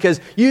 1,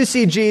 because you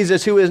see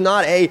Jesus, who is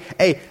not a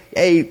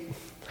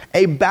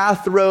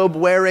bathrobe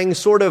wearing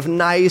sort of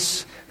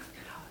nice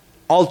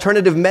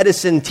alternative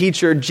medicine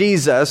teacher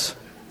Jesus,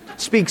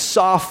 speaks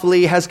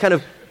softly, has kind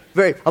of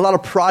a lot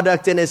of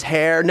product in his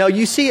hair. No,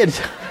 you see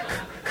it.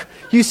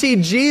 You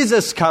see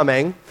Jesus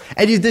coming,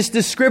 and this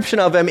description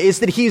of him is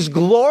that he's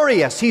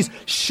glorious. He's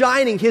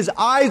shining. His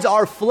eyes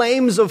are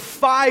flames of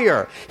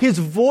fire. His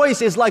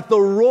voice is like the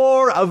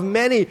roar of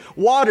many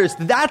waters.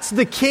 That's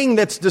the king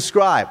that's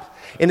described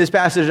in this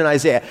passage in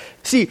Isaiah.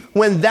 See,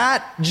 when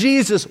that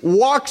Jesus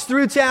walks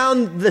through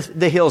town,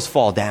 the hills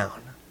fall down.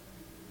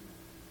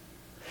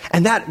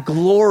 And that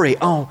glory,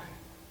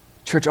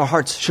 Church, our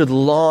hearts should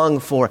long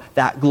for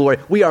that glory.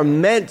 We are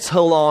meant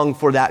to long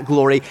for that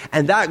glory.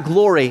 And that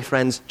glory,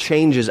 friends,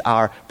 changes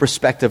our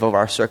perspective of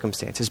our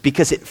circumstances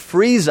because it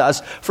frees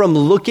us from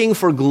looking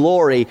for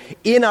glory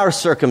in our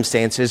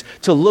circumstances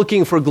to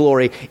looking for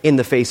glory in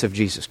the face of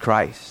Jesus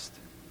Christ.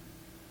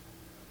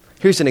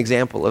 Here's an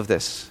example of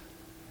this.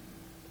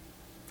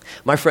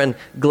 My friend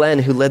Glenn,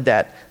 who led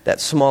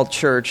that small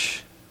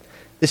church,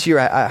 this year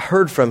I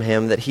heard from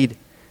him that he'd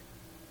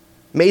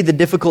made the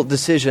difficult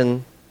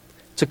decision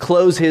to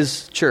close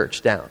his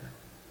church down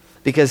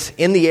because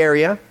in the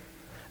area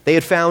they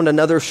had found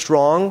another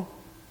strong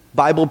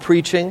Bible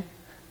preaching,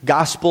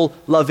 gospel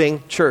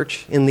loving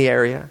church in the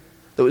area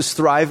that was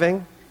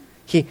thriving.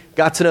 He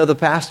got to know the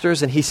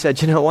pastors and he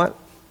said, you know what?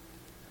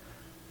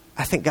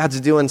 I think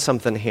God's doing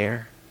something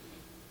here.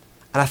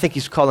 And I think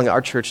he's calling our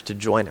church to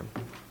join him.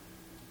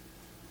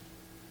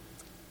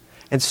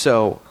 And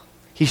so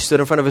he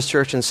stood in front of his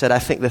church and said, I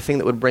think the thing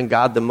that would bring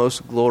God the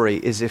most glory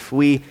is if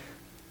we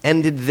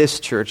ended this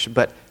church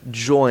but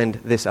joined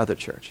this other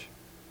church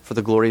for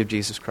the glory of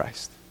Jesus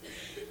Christ.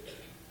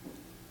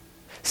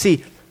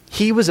 See,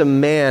 he was a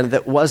man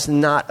that was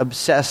not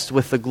obsessed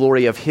with the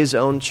glory of his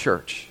own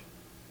church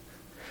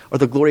or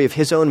the glory of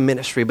his own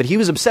ministry, but he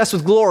was obsessed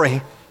with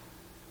glory.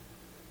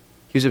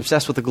 He was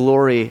obsessed with the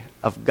glory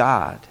of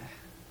God.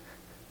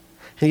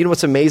 And you know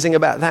what's amazing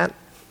about that?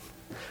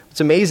 What's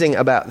amazing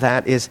about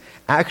that is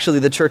actually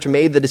the church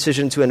made the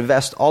decision to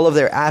invest all of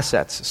their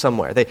assets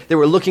somewhere. They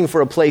were looking for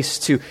a place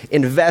to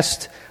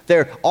invest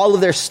all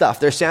of their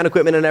stuff, their sound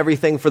equipment and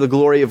everything for the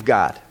glory of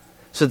God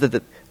so that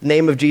the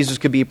name of Jesus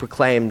could be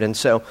proclaimed. And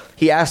so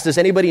he asked, does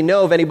anybody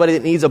know of anybody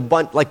that needs a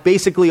bunch, like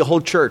basically a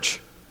whole church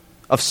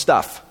of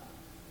stuff?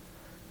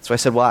 So I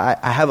said, well,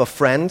 I have a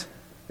friend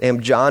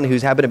named John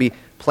who's happened to be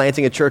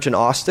planting a church in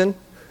Austin.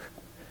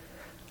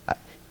 I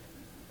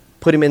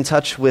put him in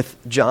touch with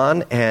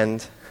John,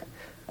 and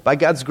by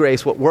God's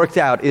grace, what worked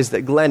out is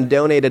that Glenn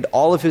donated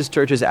all of his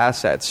church's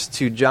assets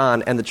to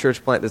John and the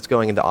church plant that's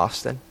going into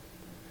Austin.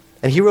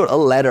 And he wrote a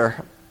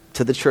letter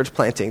to the church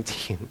planting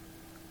team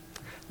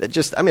that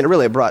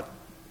it brought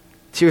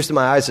tears to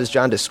my eyes as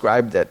John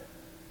described it.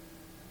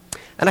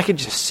 And I could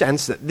just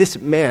sense that this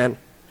man,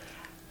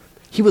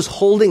 he was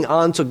holding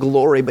on to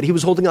glory, but he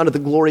was holding on to the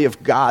glory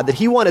of God, that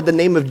he wanted the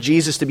name of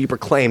Jesus to be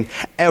proclaimed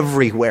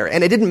everywhere.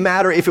 And it didn't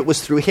matter if it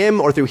was through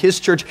him or through his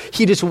church,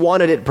 he just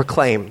wanted it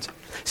proclaimed.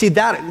 See,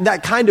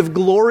 that kind of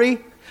glory,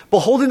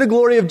 beholding the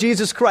glory of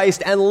Jesus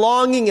Christ and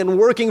longing and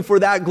working for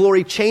that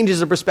glory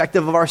changes the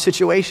perspective of our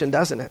situation,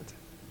 doesn't it?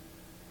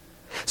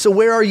 So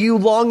where are you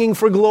longing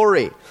for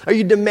glory? Are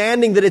you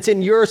demanding that it's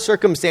in your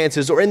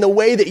circumstances or in the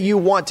way that you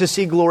want to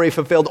see glory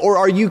fulfilled? Or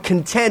are you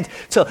content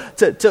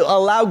to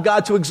allow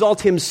God to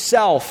exalt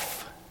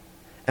himself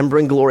and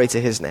bring glory to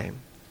his name?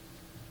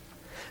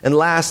 And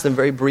last and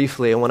very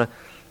briefly, I want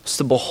us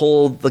to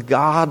behold the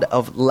God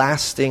of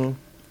lasting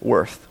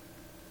worth.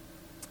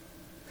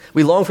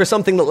 We long for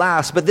something that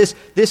lasts, but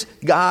this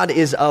God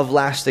is of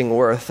lasting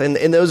worth. And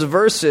in those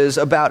verses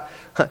about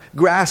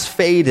grass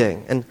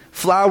fading and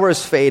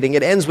flowers fading,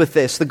 it ends with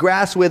this: the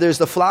grass withers,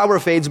 the flower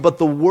fades, but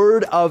the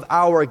word of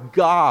our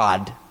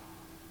God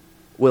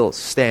will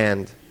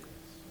stand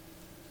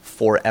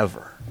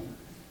forever.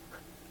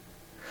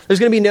 There's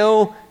going to be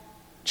no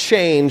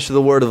change to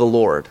the word of the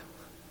Lord.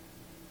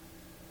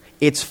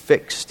 It's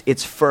fixed,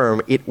 it's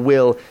firm, it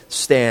will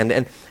stand.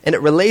 And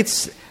it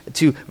relates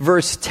to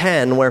verse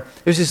 10, where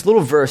there's this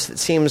little verse that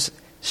seems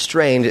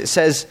strange. It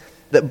says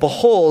that,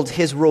 behold,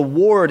 his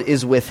reward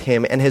is with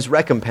him and his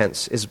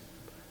recompense is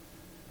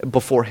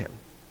before him.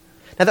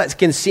 Now that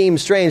can seem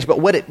strange, but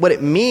what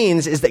it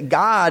means is that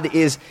God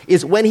is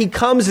when he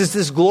comes as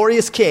this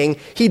glorious king,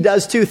 he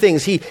does two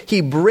things. He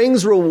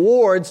brings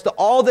rewards to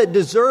all that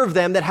deserve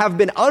them that have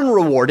been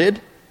unrewarded,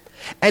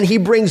 and he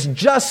brings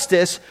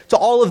justice to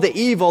all of the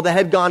evil that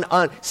had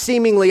gone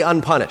seemingly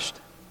unpunished.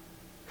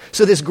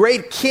 So this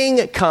great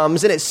king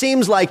comes, and it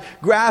seems like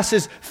grass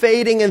is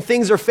fading and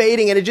things are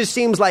fading, and it just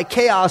seems like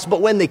chaos. But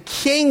when the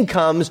king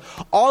comes,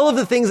 all of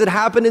the things that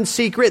happened in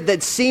secret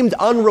that seemed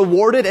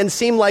unrewarded and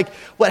seemed like,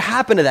 what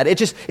happened to that? It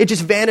just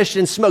vanished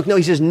in smoke. No,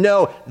 he says,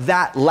 no,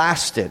 that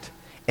lasted,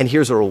 and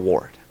here's a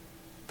reward.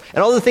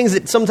 And all the things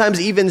that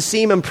sometimes even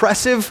seem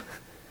impressive,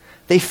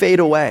 they fade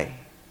away.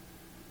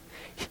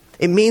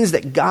 It means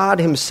that God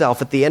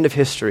himself at the end of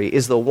history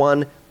is the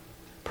one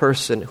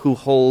person who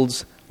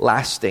holds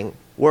lasting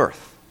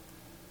worth.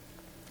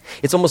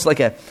 It's almost like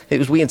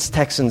we as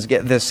Texans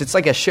get this. It's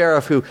like a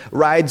sheriff who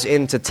rides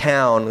into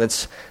town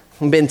that's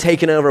been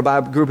taken over by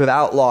a group of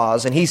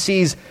outlaws, and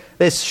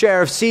this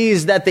sheriff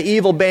sees that the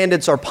evil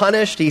bandits are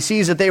punished. He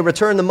sees that they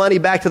return the money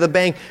back to the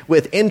bank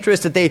with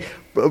interest, that they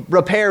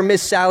repair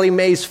Miss Sally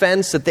Mae's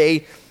fence that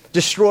they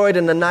destroyed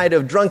in the night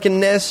of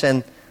drunkenness,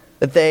 and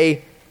that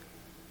they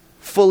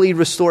fully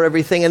restore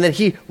everything, and then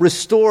he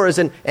restores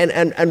and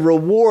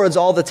rewards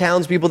all the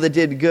townspeople that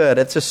did good.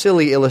 It's a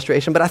silly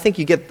illustration, but I think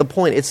you get the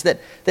point. It's that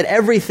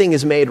everything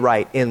is made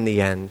right in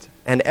the end,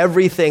 and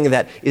everything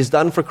that is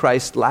done for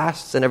Christ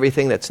lasts, and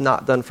everything that's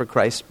not done for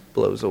Christ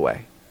blows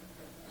away.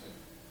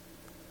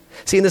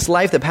 See, in this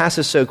life that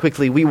passes so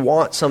quickly, we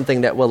want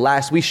something that will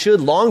last. We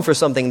should long for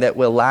something that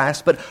will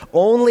last, but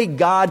only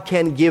God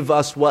can give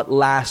us what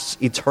lasts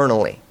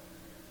eternally.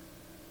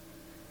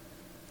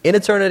 In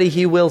eternity,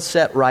 He will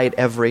set right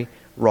every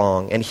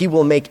wrong, and He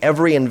will make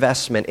every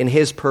investment in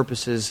His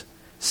purposes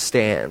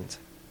stand.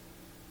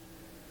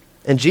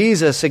 And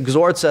Jesus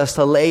exhorts us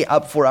to lay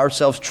up for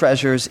ourselves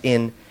treasures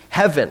in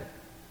heaven.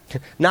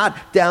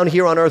 Not down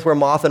here on earth where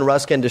moth and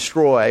rust can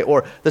destroy,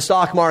 or the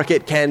stock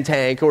market can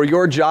tank, or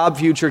your job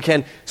future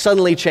can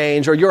suddenly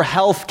change, or your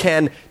health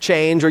can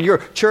change, or your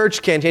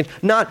church can change.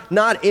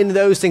 Not in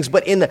those things,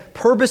 but in the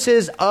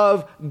purposes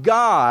of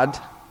God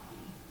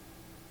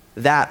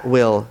that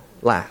will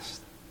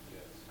last.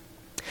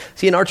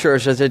 See, in our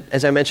church,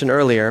 as I mentioned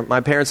earlier,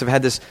 my parents have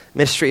had this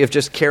ministry of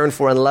just caring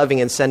for and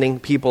loving and sending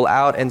people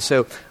out. And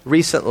so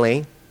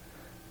recently,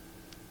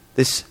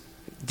 this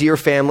dear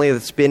family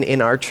that's been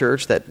in our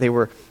church, that they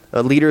were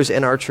leaders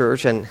in our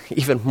church, and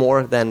even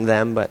more than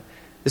them, but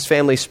this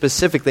family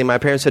specifically, my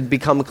parents had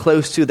become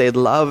close to, they'd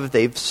loved,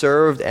 they've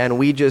served, and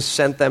we just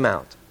sent them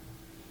out.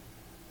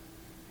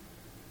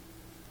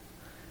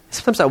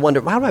 Sometimes I wonder,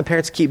 why do my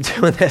parents keep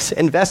doing this,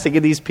 investing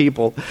in these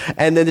people,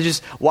 and then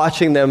just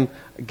watching them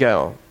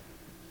go?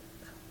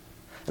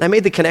 And I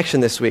made the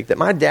connection this week that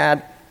my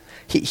dad,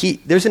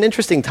 there's an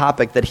interesting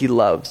topic that he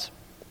loves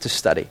to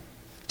study.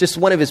 Just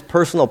one of his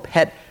personal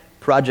pet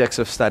projects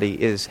of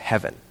study is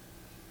heaven.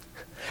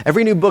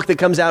 Every new book that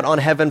comes out on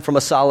heaven from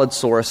a solid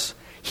source,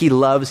 he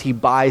loves, he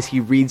buys, he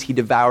reads, he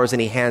devours,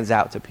 and he hands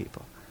out to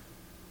people.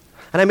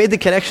 And I made the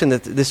connection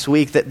this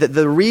week that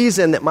the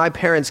reason that my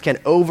parents can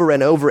over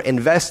and over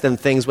invest in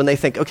things when they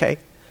think, okay,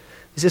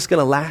 is this going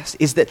to last?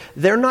 Is that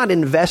they're not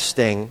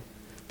investing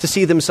to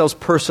see themselves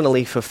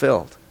personally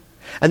fulfilled.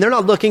 And they're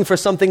not looking for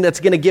something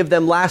that's going to give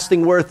them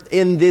lasting worth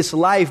in this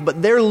life,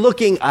 but they're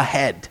looking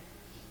ahead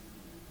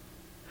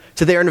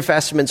to their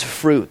investments'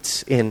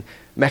 fruits in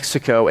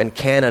Mexico and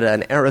Canada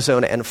and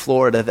Arizona and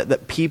Florida,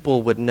 that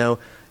people would know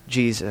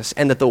Jesus,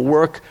 and that the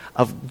work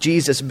of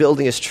Jesus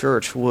building His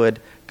church would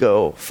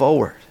go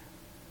forward.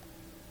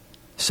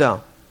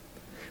 So,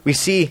 we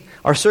see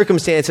our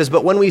circumstances,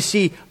 but when we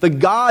see the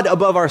God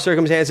above our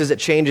circumstances, it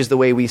changes the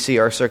way we see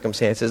our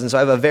circumstances. And so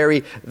I have a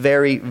very,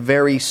 very,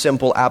 very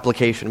simple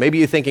application. Maybe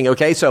you're thinking,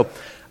 okay,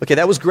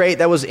 that was great,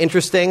 that was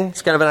interesting,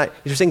 it's kind of an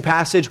interesting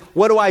passage.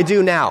 What do I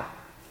do now?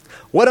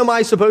 What am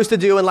I supposed to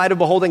do in light of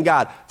beholding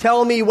God?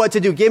 Tell me what to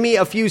do. Give me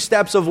a few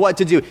steps of what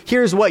to do.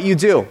 Here's what you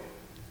do.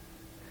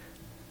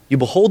 You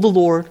behold the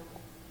Lord,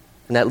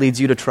 and that leads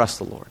you to trust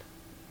the Lord.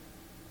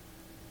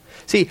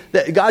 See,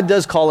 God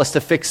does call us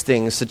to fix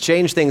things, to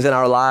change things in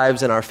our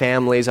lives, in our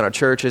families, in our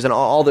churches, and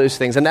all those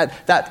things. And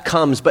that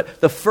comes. But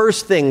the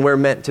first thing we're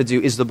meant to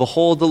do is to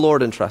behold the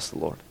Lord and trust the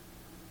Lord.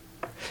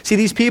 See,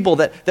 these people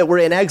that were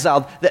in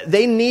exile,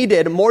 they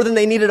needed, more than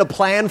they needed a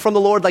plan from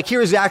the Lord, like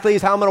here exactly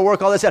is how I'm going to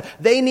work all this out.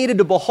 They needed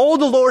to behold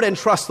the Lord and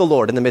trust the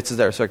Lord in the midst of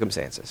their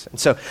circumstances. And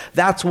so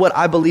that's what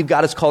I believe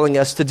God is calling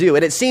us to do.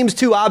 And it seems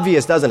too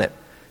obvious, doesn't it?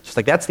 Just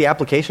like that's the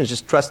application,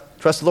 just trust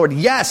the Lord.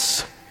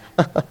 Yes!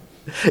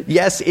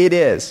 Yes, it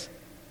is.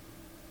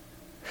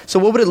 So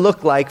what would it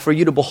look like for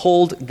you to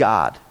behold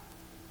God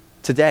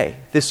today,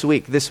 this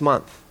week, this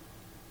month?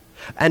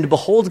 And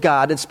behold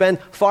God and spend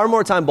far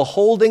more time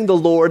beholding the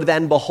Lord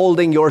than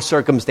beholding your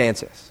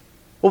circumstances.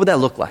 What would that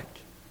look like?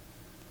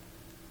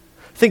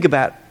 Think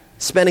about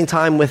spending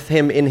time with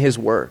Him in His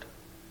Word.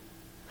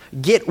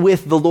 Get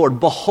with the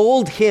Lord.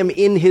 Behold Him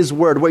in His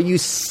Word, where you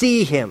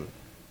see Him,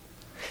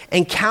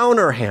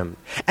 encounter Him,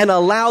 and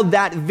allow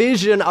that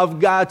vision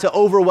of God to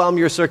overwhelm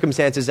your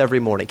circumstances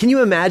every morning. Can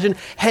you imagine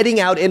heading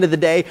out into the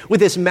day with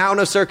this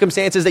mountain of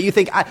circumstances that you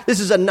think, this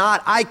is a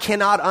knot I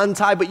cannot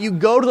untie, but you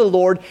go to the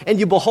Lord and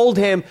you behold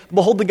Him,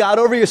 behold the God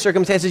over your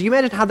circumstances. You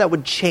imagine how that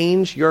would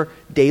change your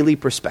daily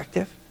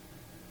perspective?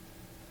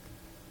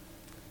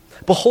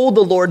 Behold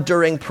the Lord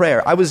during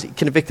prayer. I was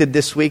convicted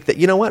this week that,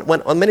 you know what,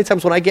 many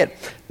times when I get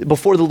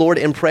before the Lord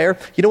in prayer,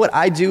 you know what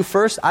I do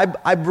first?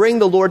 I bring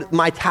the Lord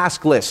my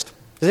task list.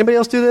 Does anybody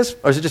else do this?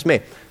 Or is it just me?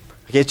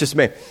 Okay, it's just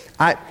me.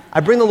 I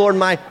bring the Lord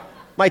my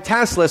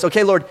task list.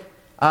 Okay, Lord,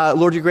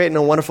 Lord, you're great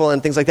and wonderful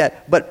and things like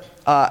that. But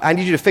I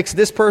need you to fix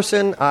this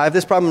person. I have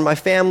this problem in my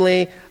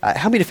family.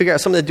 Help me to figure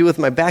out something to do with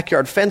my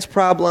backyard fence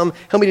problem.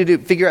 Help me to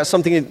figure out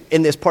something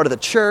in this part of the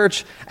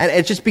church. And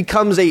it just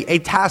becomes a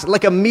task,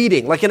 like a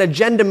meeting, like an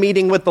agenda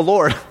meeting with the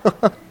Lord. You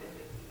know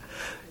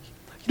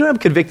what I'm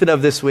convicted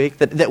of this week?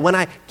 That when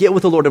I get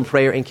with the Lord in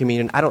prayer and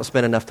communion, I don't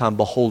spend enough time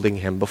beholding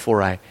Him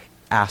before I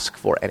ask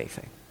for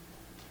anything.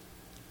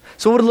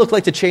 So what would it look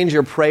like to change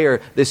your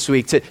prayer this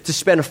week, to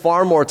spend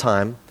far more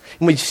time,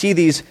 when we see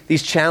these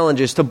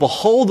challenges, to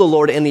behold the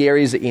Lord in the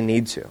areas that you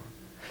need to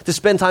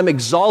spend time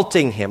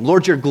exalting Him.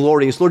 Lord, you're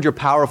glorious. Lord, you're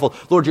powerful.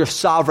 Lord, you're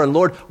sovereign.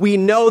 Lord, we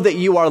know that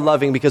you are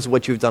loving because of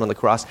what you've done on the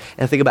cross.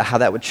 And think about how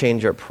that would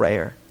change your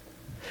prayer.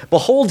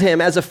 Behold Him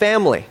as a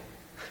family.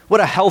 What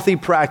a healthy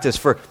practice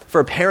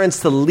for parents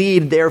to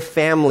lead their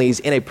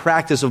families in a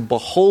practice of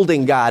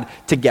beholding God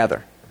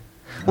together.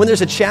 When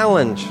there's a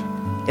challenge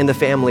in the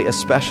family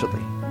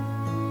especially.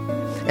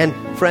 And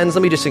friends,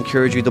 let me just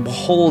encourage you to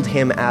behold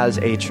him as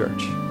a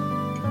church.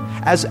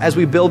 As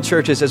we build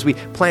churches, as we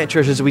plant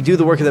churches, as we do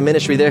the work of the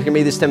ministry, there can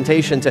be this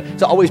temptation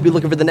to always be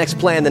looking for the next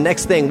plan, the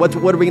next thing. What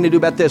are we going to do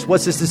about this?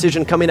 What's this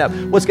decision coming up?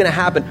 What's going to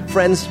happen?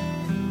 Friends,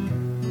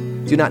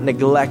 do not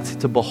neglect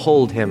to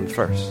behold him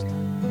first.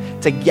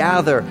 To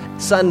gather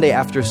Sunday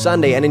after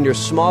Sunday and in your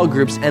small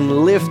groups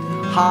and lift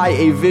high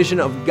a vision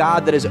of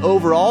God that is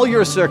over all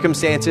your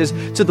circumstances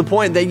to the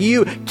point that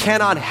you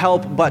cannot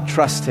help but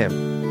trust him.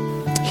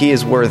 He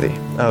is worthy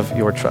of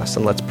your trust.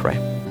 And let's pray.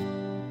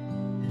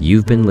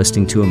 You've been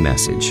listening to a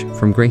message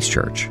from Grace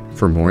Church.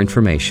 For more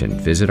information,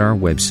 visit our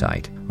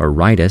website or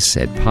write us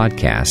at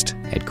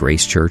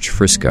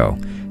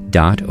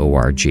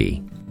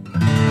podcast@gracechurchfrisco.org.